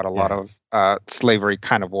 Which is what a lot of slavery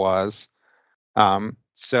kind of was.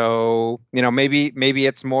 So, maybe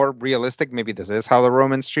it's more realistic. Maybe this is how the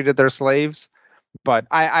Romans treated their slaves. But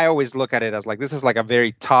I always look at it as like, this is like a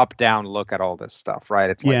very top-down look at all this stuff, right?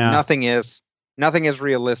 It's like nothing is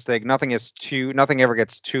realistic. Nothing ever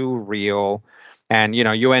gets too real. And,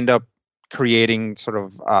 you end up creating sort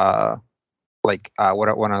of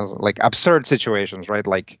absurd situations, right?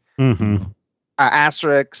 Like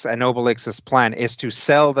Asterix and Obelix's plan is to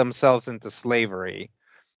sell themselves into slavery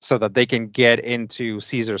so that they can get into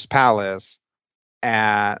Caesar's palace,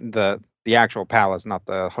 and the actual palace, not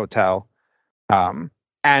the hotel.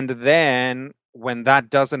 And then when that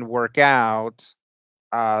doesn't work out,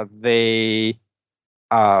 they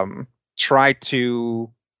try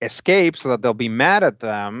to escape so that they'll be mad at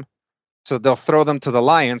them. So they'll throw them to the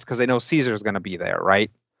lions because they know Caesar's going to be there, right?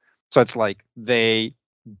 So it's like they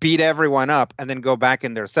beat everyone up and then go back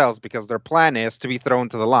in their cells because their plan is to be thrown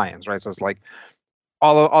to the lions, right? So it's like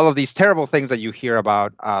all of these terrible things that you hear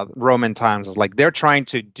about Roman times is like they're trying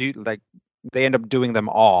to do, like they end up doing them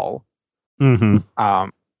all,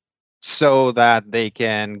 so that they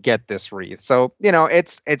can get this wreath. So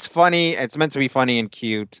it's funny. It's meant to be funny and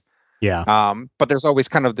cute. Yeah. But there's always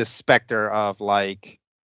kind of this specter of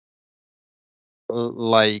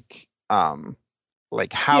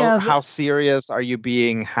how serious are you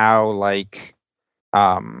being? How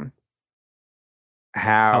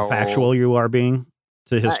factual you are being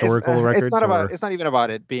to historical records? It's not even about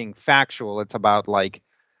it being factual. It's about do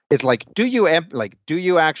you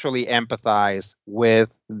actually empathize with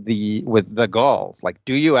the Gauls? Like,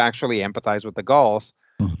 do you actually empathize with the Gauls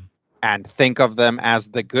and think of them as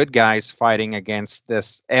the good guys fighting against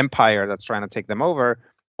this empire that's trying to take them over?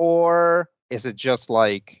 Or is it just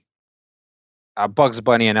like Bugs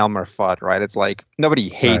Bunny and Elmer Fudd, right? It's like nobody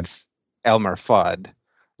hates Elmer Fudd,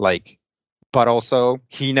 but also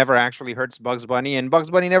he never actually hurts Bugs Bunny, and Bugs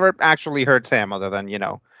Bunny never actually hurts him, other than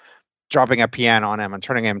dropping a piano on him and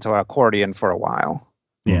turning him into an accordion for a while.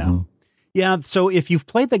 Yeah. Yeah. So if you've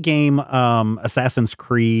played the game Assassin's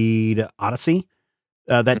Creed Odyssey,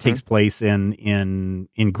 that takes place in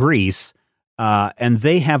Greece, and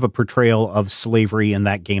they have a portrayal of slavery in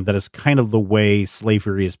that game that is kind of the way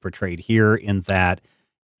slavery is portrayed here, in that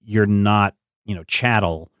you're not,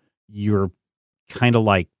 chattel. You're kind of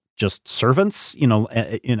like just servants.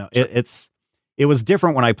 It was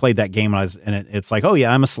different when I played that game, and it's like, oh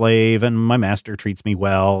yeah, I'm a slave and my master treats me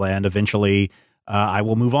well, and eventually I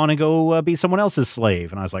will move on and go be someone else's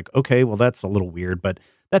slave. And I was like, okay, well that's a little weird, but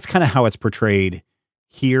that's kind of how it's portrayed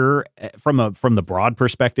here from the broad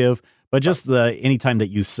perspective. But just anytime that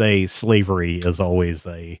you say slavery is always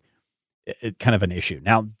kind of an issue.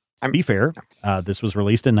 Now, to be fair, this was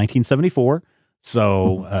released in 1974,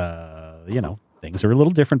 so things are a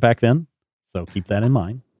little different back then. So keep that in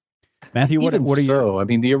mind. Matthew, what are you? I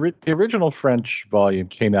mean, the original French volume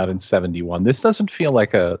came out in 71. This doesn't feel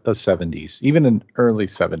like a 70s, even an early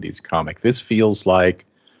 70s comic. This feels like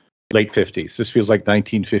late 50s. This feels like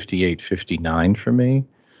 1958, 59 for me,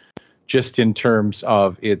 just in terms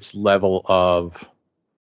of its level of,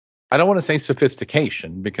 I don't want to say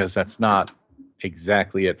sophistication, because that's not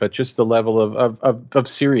exactly it, but just the level of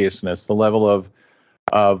seriousness, the level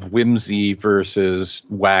of whimsy versus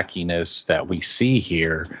wackiness that we see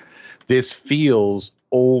here. This feels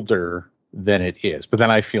older than it is, but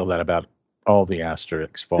then I feel that about all the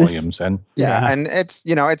Asterix volumes. And and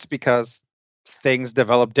it's because things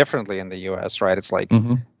develop differently in the U.S., right? It's like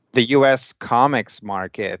the U.S. comics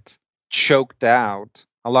market choked out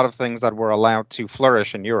a lot of things that were allowed to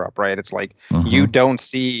flourish in Europe, right? It's like you don't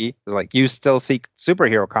see, you still see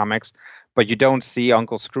superhero comics, but you don't see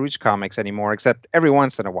Uncle Scrooge comics anymore, except every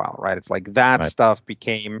once in a while, right? It's like that stuff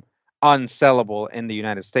became unsellable in the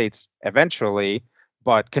United States eventually,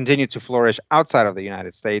 but continued to flourish outside of the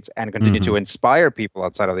United States and continue to inspire people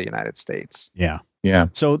outside of the United States. Yeah. Yeah.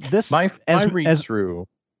 So this, My read through.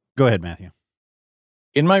 Go ahead, Matthew.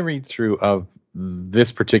 In my read through of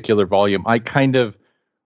this particular volume, I kind of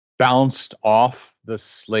bounced off the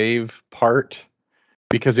slave part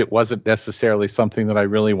because it wasn't necessarily something that I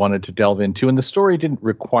really wanted to delve into. And the story didn't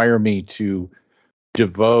require me to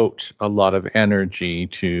devote a lot of energy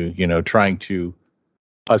to, trying to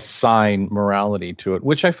assign morality to it,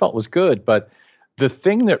 which I felt was good. But the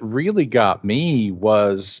thing that really got me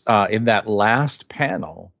was in that last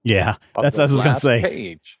panel. Yeah, that's what I was going to say.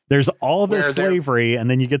 Page, there's all this slavery, and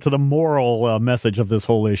then you get to the moral message of this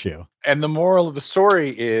whole issue. And the moral of the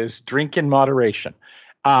story is drink in moderation,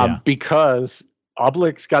 because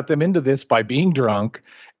Obelix got them into this by being drunk.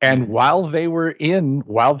 And while they were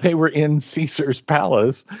in Caesar's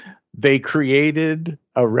palace, they created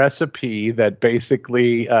a recipe that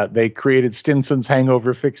basically they created Stinson's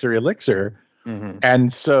hangover fixer elixir. Mm-hmm.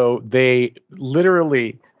 And so they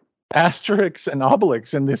literally, Asterix and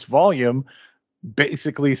Obelix in this volume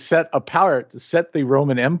basically set the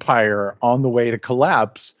Roman Empire on the way to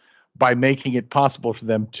collapse by making it possible for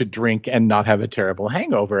them to drink and not have a terrible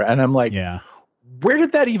hangover. And I'm like, where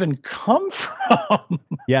did that even come from?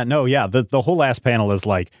 The whole last panel is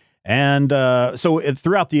like, and so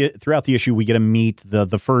throughout the issue, we get to meet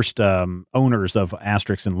the first owners of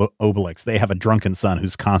Asterix and Obelix. They have a drunken son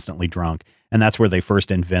who's constantly drunk, and that's where they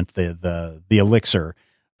first invent the elixir.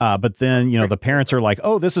 But then, the parents are like,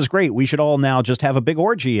 oh, this is great. We should all now just have a big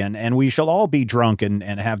orgy and we shall all be drunk and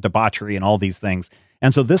have debauchery and all these things.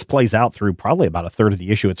 And so this plays out through probably about a third of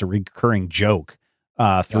the issue. It's a recurring joke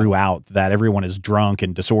throughout that everyone is drunk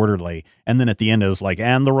and disorderly. And then at the end is like,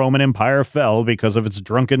 and the Roman Empire fell because of its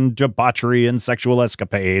drunken debauchery and sexual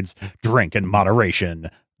escapades. Drink in moderation.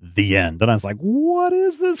 The end. And I was like, what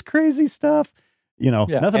is this crazy stuff?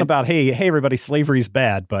 Nothing about, hey, everybody, slavery's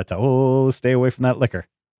bad, but stay away from that liquor.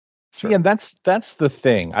 See, and that's the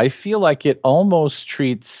thing. I feel like it almost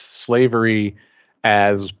treats slavery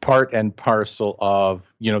as part and parcel of,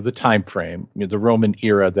 the time frame, the Roman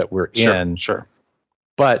era that we're in. Sure.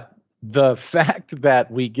 But the fact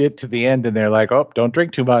that we get to the end and they're like, oh, don't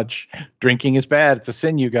drink too much. Drinking is bad. It's a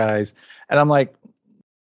sin, you guys. And I'm like,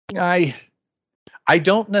 I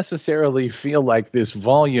don't necessarily feel like this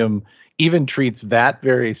volume even treats that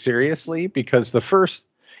very seriously, because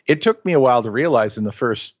it took me a while to realize in the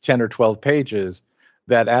first 10 or 12 pages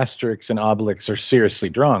that Asterix and Obelix are seriously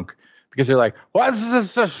drunk, because they're like,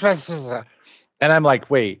 what's this? And I'm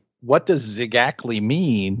like, wait, what does Zigacly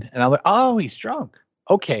mean? And I'm like, oh, he's drunk.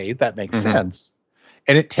 Okay, that makes sense.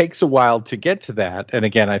 And it takes a while to get to that. And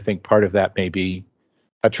again, I think part of that may be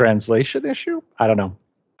a translation issue. I don't know.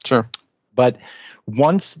 Sure. But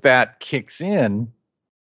once that kicks in,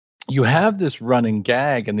 you have this running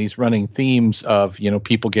gag and these running themes of,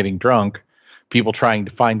 people getting drunk, people trying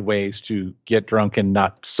to find ways to get drunk and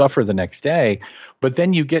not suffer the next day. But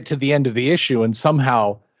then you get to the end of the issue and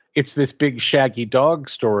somehow it's this big shaggy dog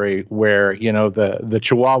story where, the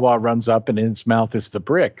Chihuahua runs up and in its mouth is the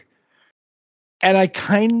brick. And I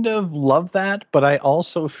kind of love that, but I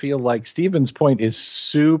also feel like Stephen's point is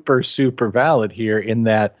super, super valid here in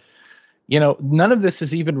that, none of this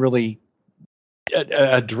is even really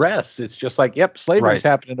addressed. It's just like, yep, slavery's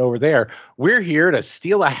happening over there. We're here to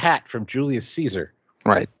steal a hat from Julius Caesar.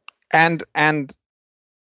 Right. And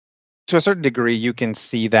to a certain degree, you can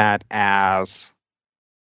see that as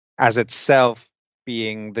itself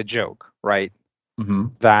being the joke, right? Mm-hmm.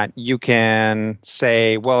 That you can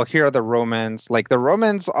say, well, here are the Romans. Like, the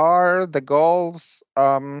Romans are the Gauls,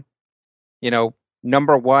 number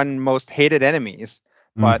one most hated enemies.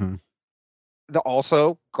 But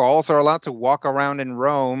also Gauls are allowed to walk around in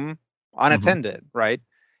Rome unattended, right?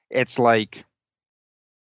 It's like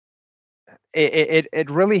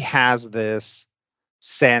it really has this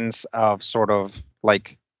sense of sort of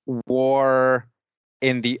like war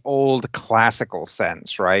in the old classical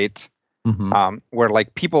sense, right? Where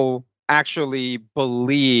like people actually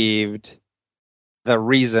believed the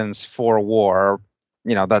reasons for war,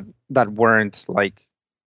 that weren't like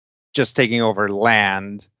just taking over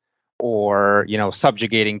land or,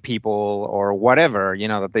 subjugating people or whatever,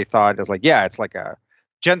 that they thought is like, yeah, it's like a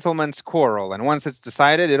gentleman's quarrel. And once it's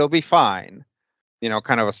decided, it'll be fine,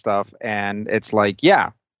 kind of a stuff. And it's like, yeah,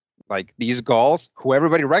 like these Gauls, who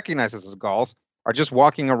everybody recognizes as Gauls, are just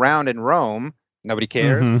walking around in Rome. Nobody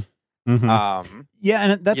cares. And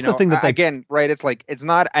that's the thing that again, right? It's like, it's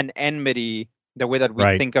not an enmity the way that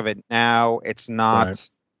we think of it now. It's not,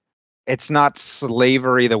 it's not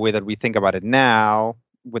slavery the way that we think about it now,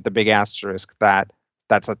 with the big asterisk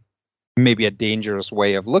that's maybe a dangerous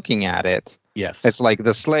way of looking at it. Yes. It's like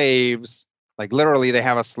the slaves, like literally they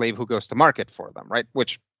have a slave who goes to market for them, right?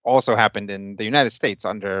 Which also happened in the United States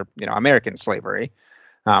under, American slavery.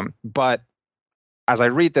 But as I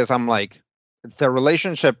read this, I'm like, the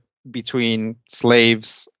relationship between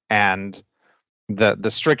slaves and the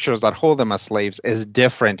strictures that hold them as slaves is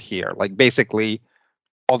different here. Like, basically,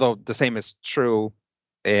 although the same is true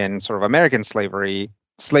in sort of American slavery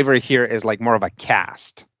here is like more of a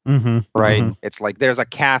caste, right? Mm-hmm. It's like there's a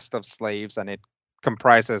caste of slaves, and it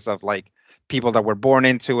comprises of like people that were born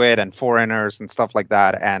into it and foreigners and stuff like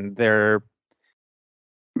that, and they're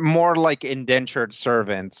more like indentured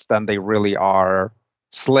servants than they really are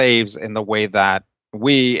slaves in the way that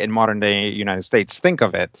we in modern day United States think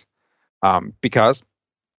of it, because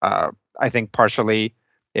I think partially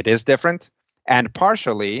it is different, and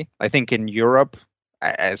partially I think in Europe,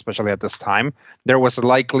 especially at this time, there was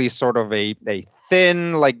likely sort of a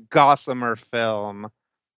thin, like, gossamer film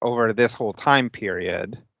over this whole time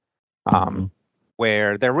period,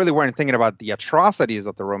 where they really weren't thinking about the atrocities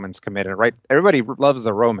that the Romans committed, right? Everybody loves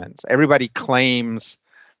the Romans. Everybody claims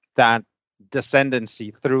that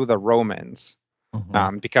descendancy through the Romans,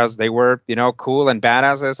 because they were, cool and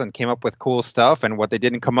badasses and came up with cool stuff, and what they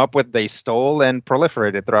didn't come up with, they stole and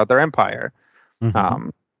proliferated throughout their empire.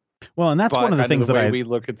 Well, and that's one of the things that we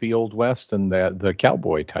look at the Old West and the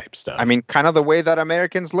cowboy type stuff. I mean, kind of the way that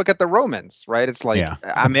Americans look at the Romans, right? It's like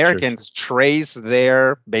Americans trace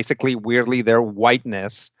basically weirdly their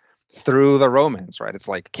whiteness through the Romans, right? It's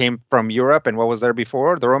like came from Europe, and what was there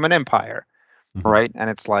before? The Roman Empire, right?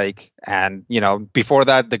 And it's like, and before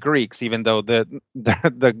that, the Greeks, even though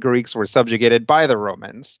the Greeks were subjugated by the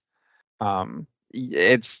Romans,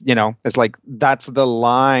 it's like that's the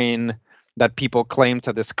line that people claim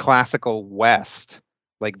to this classical West,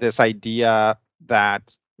 like this idea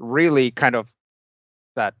that really kind of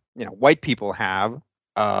that white people have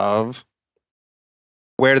of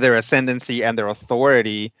where their ascendancy and their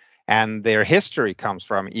authority and their history comes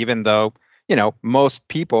from, even though most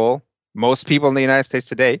people in the United States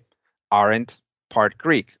today aren't part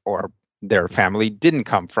Greek, or their family didn't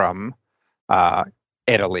come from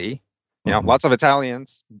Italy. Lots of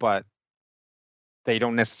Italians, but they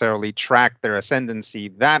don't necessarily track their ascendancy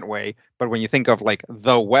that way. But when you think of like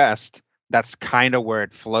the West, that's kind of where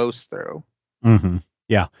it flows through.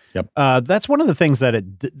 Yeah. Yep. That's one of the things that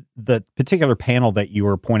the particular panel that you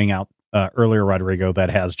were pointing out earlier, Rodrigo,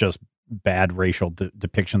 that has just bad racial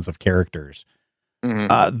depictions of characters.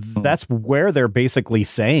 That's where they're basically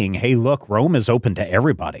saying, hey, look, Rome is open to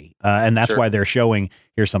everybody. And that's why they're showing,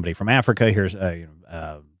 here's somebody from Africa, here's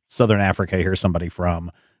Southern Africa, here's somebody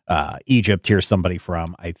from Egypt, here's somebody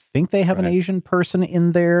from, I think they have an Asian person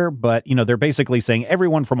in there, but they're basically saying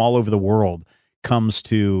everyone from all over the world comes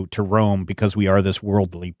to Rome because we are this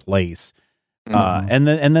worldly place. And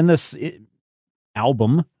then this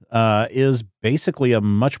album is basically a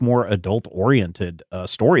much more adult oriented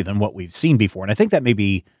story than what we've seen before. And I think that may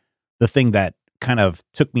be the thing that kind of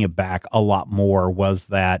took me aback a lot more, was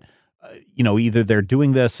that either they're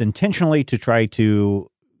doing this intentionally to try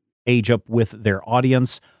to age up with their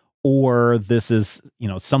audience, or this is,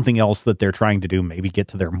 something else that they're trying to do, maybe get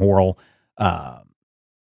to their moral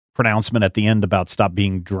pronouncement at the end about stop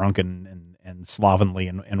being drunk and slovenly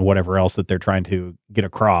and whatever else that they're trying to get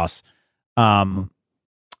across.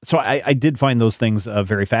 So I did find those things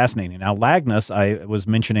very fascinating. Now, Lagnus, I was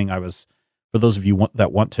mentioning, for those of you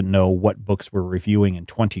that want to know what books we're reviewing in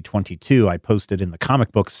 2022, I posted in the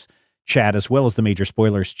comic books chat as well as the Major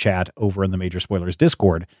Spoilers chat over in the Major Spoilers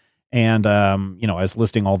Discord. And, I was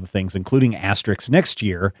listing all the things, including Asterix next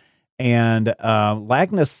year. And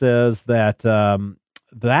Lagnus says that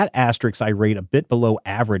that Asterix I rate a bit below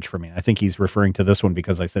average for me. I think he's referring to this one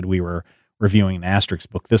because I said we were reviewing an Asterix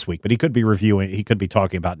book this week, but he could be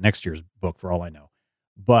talking about next year's book for all I know.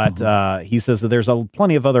 But he says that there's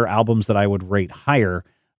plenty of other albums that I would rate higher,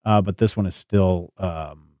 but this one is still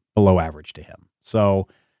below average to him. So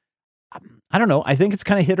I don't know. I think it's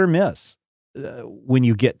kind of hit or miss when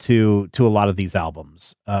you get to a lot of these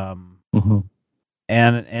albums.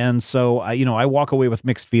 And so I walk away with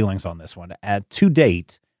mixed feelings on this one. To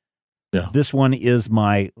date, this one is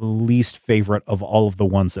my least favorite of all of the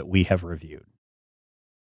ones that we have reviewed.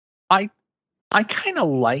 I kind of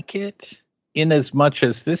like it, in as much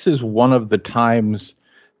as this is one of the times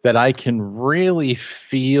that I can really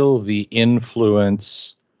feel the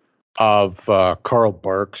influence of Carl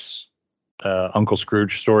Barks' Uncle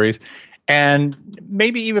Scrooge stories, and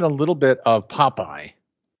maybe even a little bit of Popeye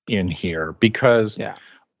in here, because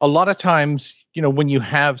a lot of times, when you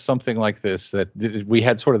have something like this, that we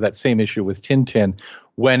had sort of that same issue with Tintin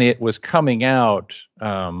when it was coming out,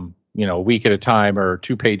 a week at a time or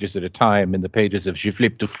 2 pages at a time in the pages of Je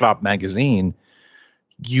Flip to Flop magazine,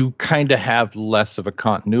 you kind of have less of a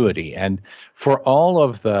continuity. And for all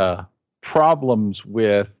of the problems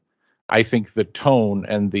with, I think, the tone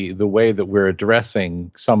and the way that we're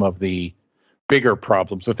addressing some of the bigger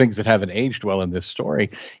problems, the things that haven't aged well in this story,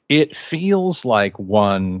 it feels like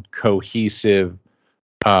one cohesive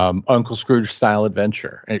Uncle Scrooge style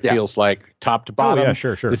adventure. It feels like top to bottom. Oh, yeah,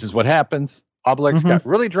 sure. This is what happens. Obelix got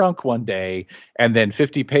really drunk one day, and then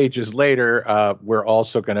 50 pages later, we're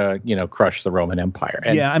also going to, crush the Roman Empire.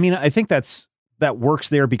 And yeah, I mean, I think that works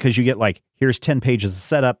there because you get like, here's 10 pages of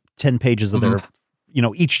setup, 10 pages of their,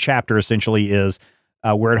 each chapter essentially is,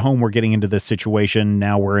 we're at home, we're getting into this situation.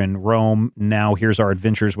 Now we're in Rome. Now here's our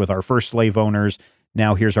adventures with our first slave owners.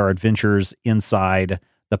 Now here's our adventures inside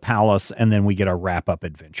the palace. And then we get a wrap up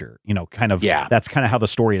adventure, that's kind of how the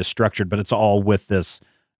story is structured, but it's all with this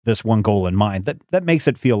one goal in mind. That makes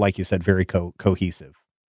it feel, like you said, very cohesive.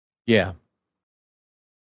 Yeah.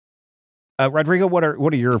 Rodrigo, what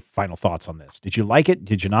are your final thoughts on this? Did you like it?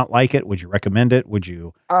 Did you not like it? Would you recommend it? Would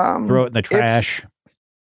you throw it in the trash?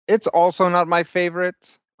 It's also not my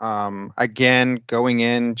favorite. Again, going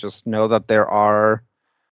in, just know that there are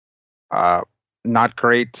not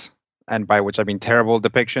great, and by which I mean terrible,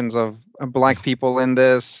 depictions of Black people in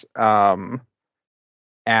this. And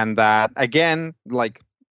that, again, like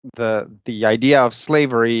the idea of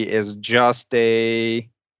slavery is just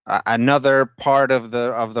another part of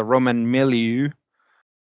the Roman milieu.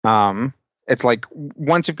 It's like,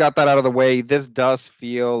 once you've got that out of the way, this does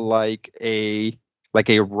feel like a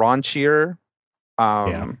raunchier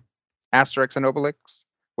Asterix and Obelix,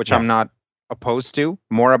 which I'm not opposed to.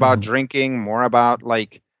 More about drinking, more about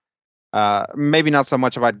like maybe not so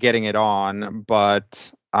much about getting it on,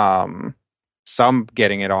 but some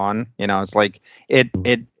getting it on. It's like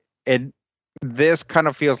this kind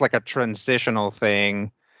of feels like a transitional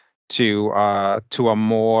thing to a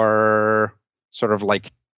more sort of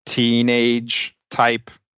like teenage type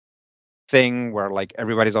thing where like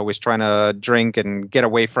everybody's always trying to drink and get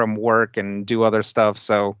away from work and do other stuff.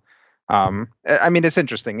 So I mean, it's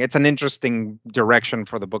interesting. It's an interesting direction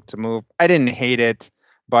for the book to move. I didn't hate it,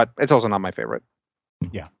 but it's also not my favorite.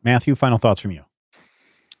 Yeah. Matthew, final thoughts from you.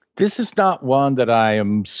 This is not one that I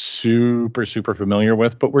am super, super familiar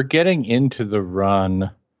with, but we're getting into the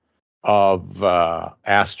run of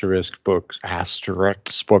Asterix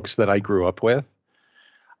books that I grew up with.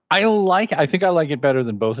 I think I like it better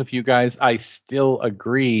than both of you guys. I still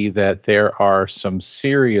agree that there are some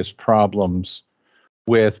serious problems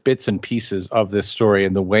with bits and pieces of this story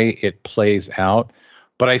and the way it plays out.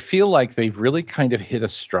 But I feel like they've really kind of hit a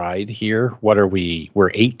stride here. What are we?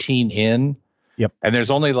 We're 18 in. Yep. And there's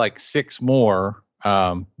only like 6 more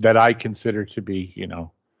that I consider to be,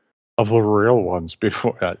 of the real ones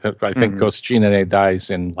before. I think Goscinny dies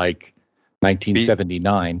in like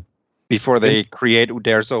 1979. Before they create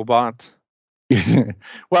Uderzobat.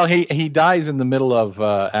 Well, he dies in the middle of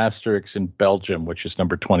Asterix in Belgium, which is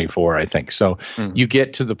number 24, I think. So you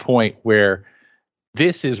get to the point where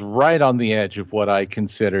this is right on the edge of what I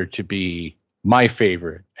consider to be my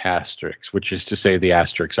favorite Asterix, which is to say the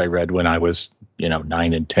Asterix I read when I was,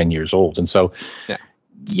 9 and 10 years old. And so,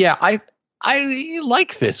 I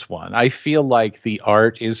like this one. I feel like the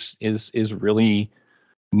art is really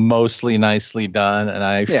mostly nicely done, and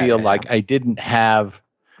I feel like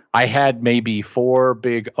I had maybe 4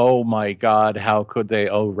 big, oh my God, how could they?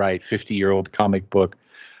 Oh, right, 50-year-old comic book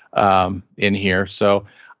in here. So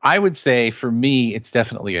I would say for me, it's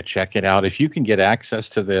definitely a check it out. If you can get access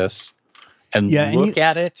to this and look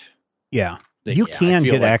at it. Yeah. You can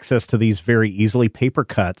get access to these very easily. Paper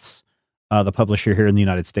Cuts, the publisher here in the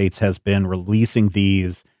United States, has been releasing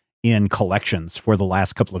these in collections for the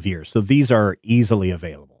last couple of years. So these are easily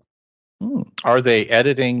available. Are they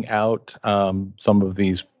editing out some of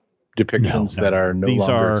these depictions that are no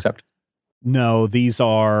longer accepted? No, these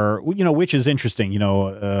are, which is interesting,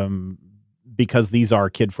 because these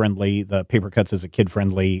are kid-friendly. The Paper Cuts is a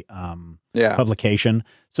kid-friendly publication.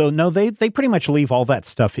 So no, they pretty much leave all that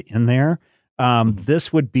stuff in there.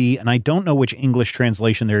 This would be, and I don't know which English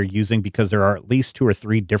translation they're using because there are at least 2 or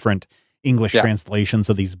 3 different English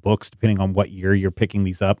translations of these books, depending on what year you're picking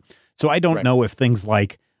these up. So I don't know if things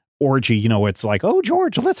like orgy, it's like, oh,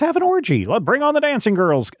 George, let's have an orgy. Bring on the dancing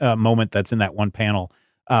girls moment that's in that one panel.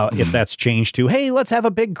 If that's changed to, hey, let's have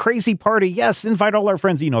a big crazy party. Yes, invite all our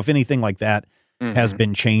friends. If anything like that has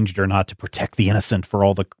been changed or not to protect the innocent for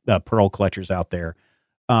all the pearl clutchers out there.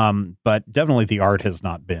 But definitely the art has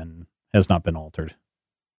not been altered.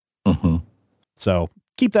 So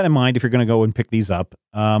keep that in mind if you're going to go and pick these up.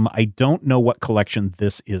 I don't know what collection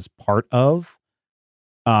this is part of.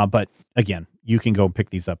 But again, you can go and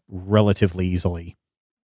pick these up relatively easily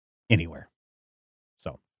anywhere.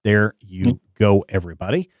 So There you go,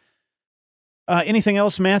 everybody. Anything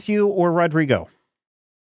else, Matthew or Rodrigo?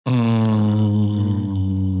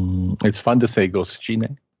 It's fun to say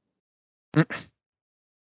Goscine.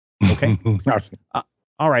 Okay.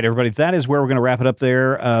 All right, everybody. That is where we're going to wrap it up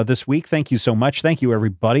there this week. Thank you so much. Thank you,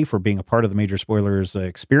 everybody, for being a part of the Major Spoilers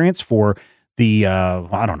experience for the,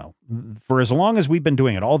 I don't know, for as long as we've been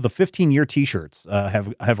doing it. All the 15-year T-shirts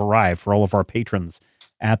have arrived for all of our patrons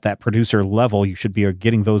at that producer level. You should be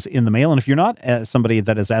getting those in the mail. And if you're not somebody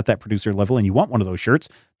that is at that producer level and you want one of those shirts,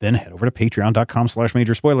 then head over to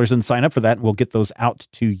patreon.com/majorspoilers and sign up for that. And we'll get those out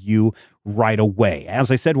to you right away.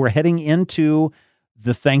 As I said, we're heading into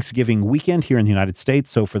the Thanksgiving weekend here in the United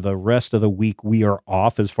States. So for the rest of the week, we are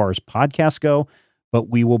off as far as podcasts go, but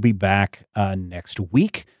we will be back next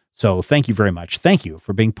week. So thank you very much. Thank you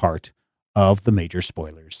for being part of the Major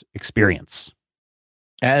Spoilers experience.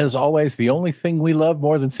 As always, the only thing we love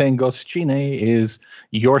more than saying Goscine is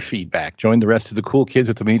your feedback. Join the rest of the cool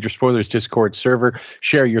kids at the Major Spoilers Discord server.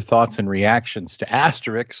 Share your thoughts and reactions to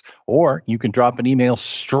Asterix, or you can drop an email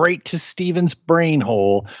straight to Steven's brain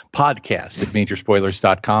hole,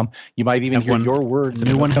 podcast@majorspoilers.com. You might even hear your words.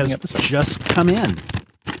 New one has just come in.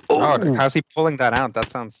 Oh, how's he pulling that out?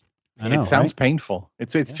 That sounds... I know, it sounds painful.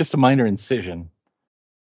 It's just a minor incision.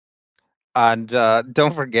 And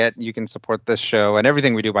don't forget, you can support this show and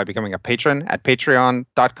everything we do by becoming a patron at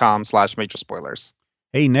patreon.com/majorspoilers.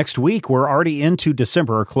 Hey, next week, we're already into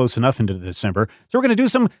December, or close enough into December. So we're going to do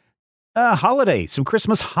some some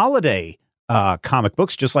Christmas holiday comic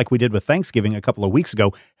books, just like we did with Thanksgiving a couple of weeks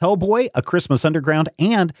ago. Hellboy, A Christmas Underground,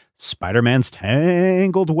 and Spider-Man's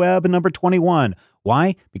Tangled Web number 21.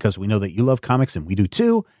 Why? Because we know that you love comics and we do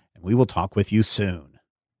too, and we will talk with you soon.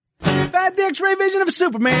 If I had the X-ray vision of a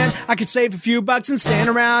Superman, I could save a few bucks and stand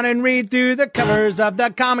around and read through the covers of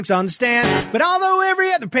the comics on the stand. But although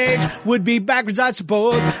every other page would be backwards, I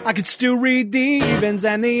suppose, I could still read the evens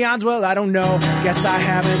and the odds. Well, I don't know. Guess I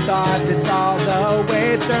haven't thought this all the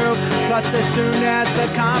way through. Plus, as soon as the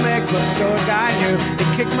comic book store guy knew, they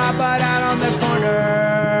kicked my butt out on the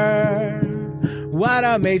corner. What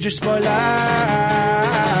a major spoiler.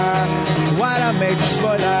 What a major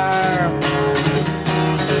spoiler.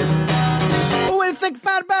 Think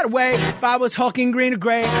about a better way. If I was hulking green or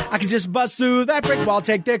gray, I could just bust through that brick wall,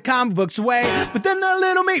 take their comic books away. But then the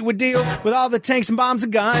little meat would deal with all the tanks and bombs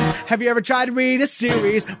and guns. Have you ever tried to read a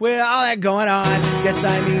series with all that going on? Guess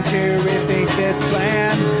I need to rethink this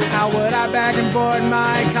plan. How would I back and board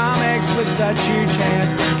my comics with such huge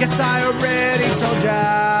hands? Guess I already told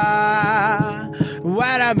ya.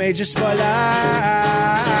 What a major spoiler.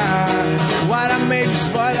 What a major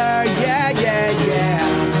spoiler. Yeah, yeah, yeah.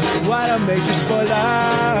 What a major spoiler.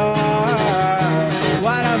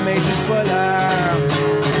 What a major spoiler.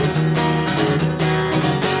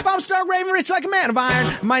 If I'm Stark Raven, rich like a man of iron,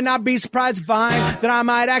 I might not be surprised to find that I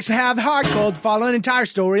might actually have the heart cold to follow an entire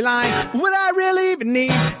storyline. But would I really even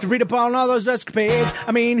need to read up on all those escapades?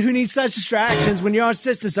 I mean, who needs such distractions when your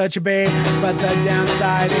sister's such a babe? But the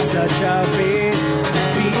downside is such a beast.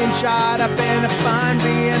 Being shot up in a fun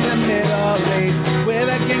bee in the Middle East with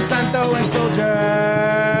a gang sign throwing soldier.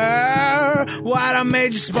 What a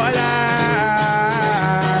major spoiler.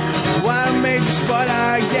 What a major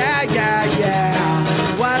spoiler. Yeah, yeah, yeah.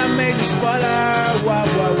 What a major spoiler. Whoa,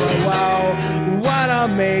 whoa, whoa, whoa. What a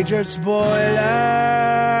major spoiler.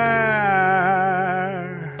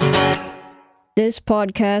 This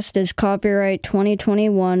podcast is copyright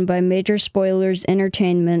 2021 by Major Spoilers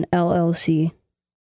Entertainment, LLC.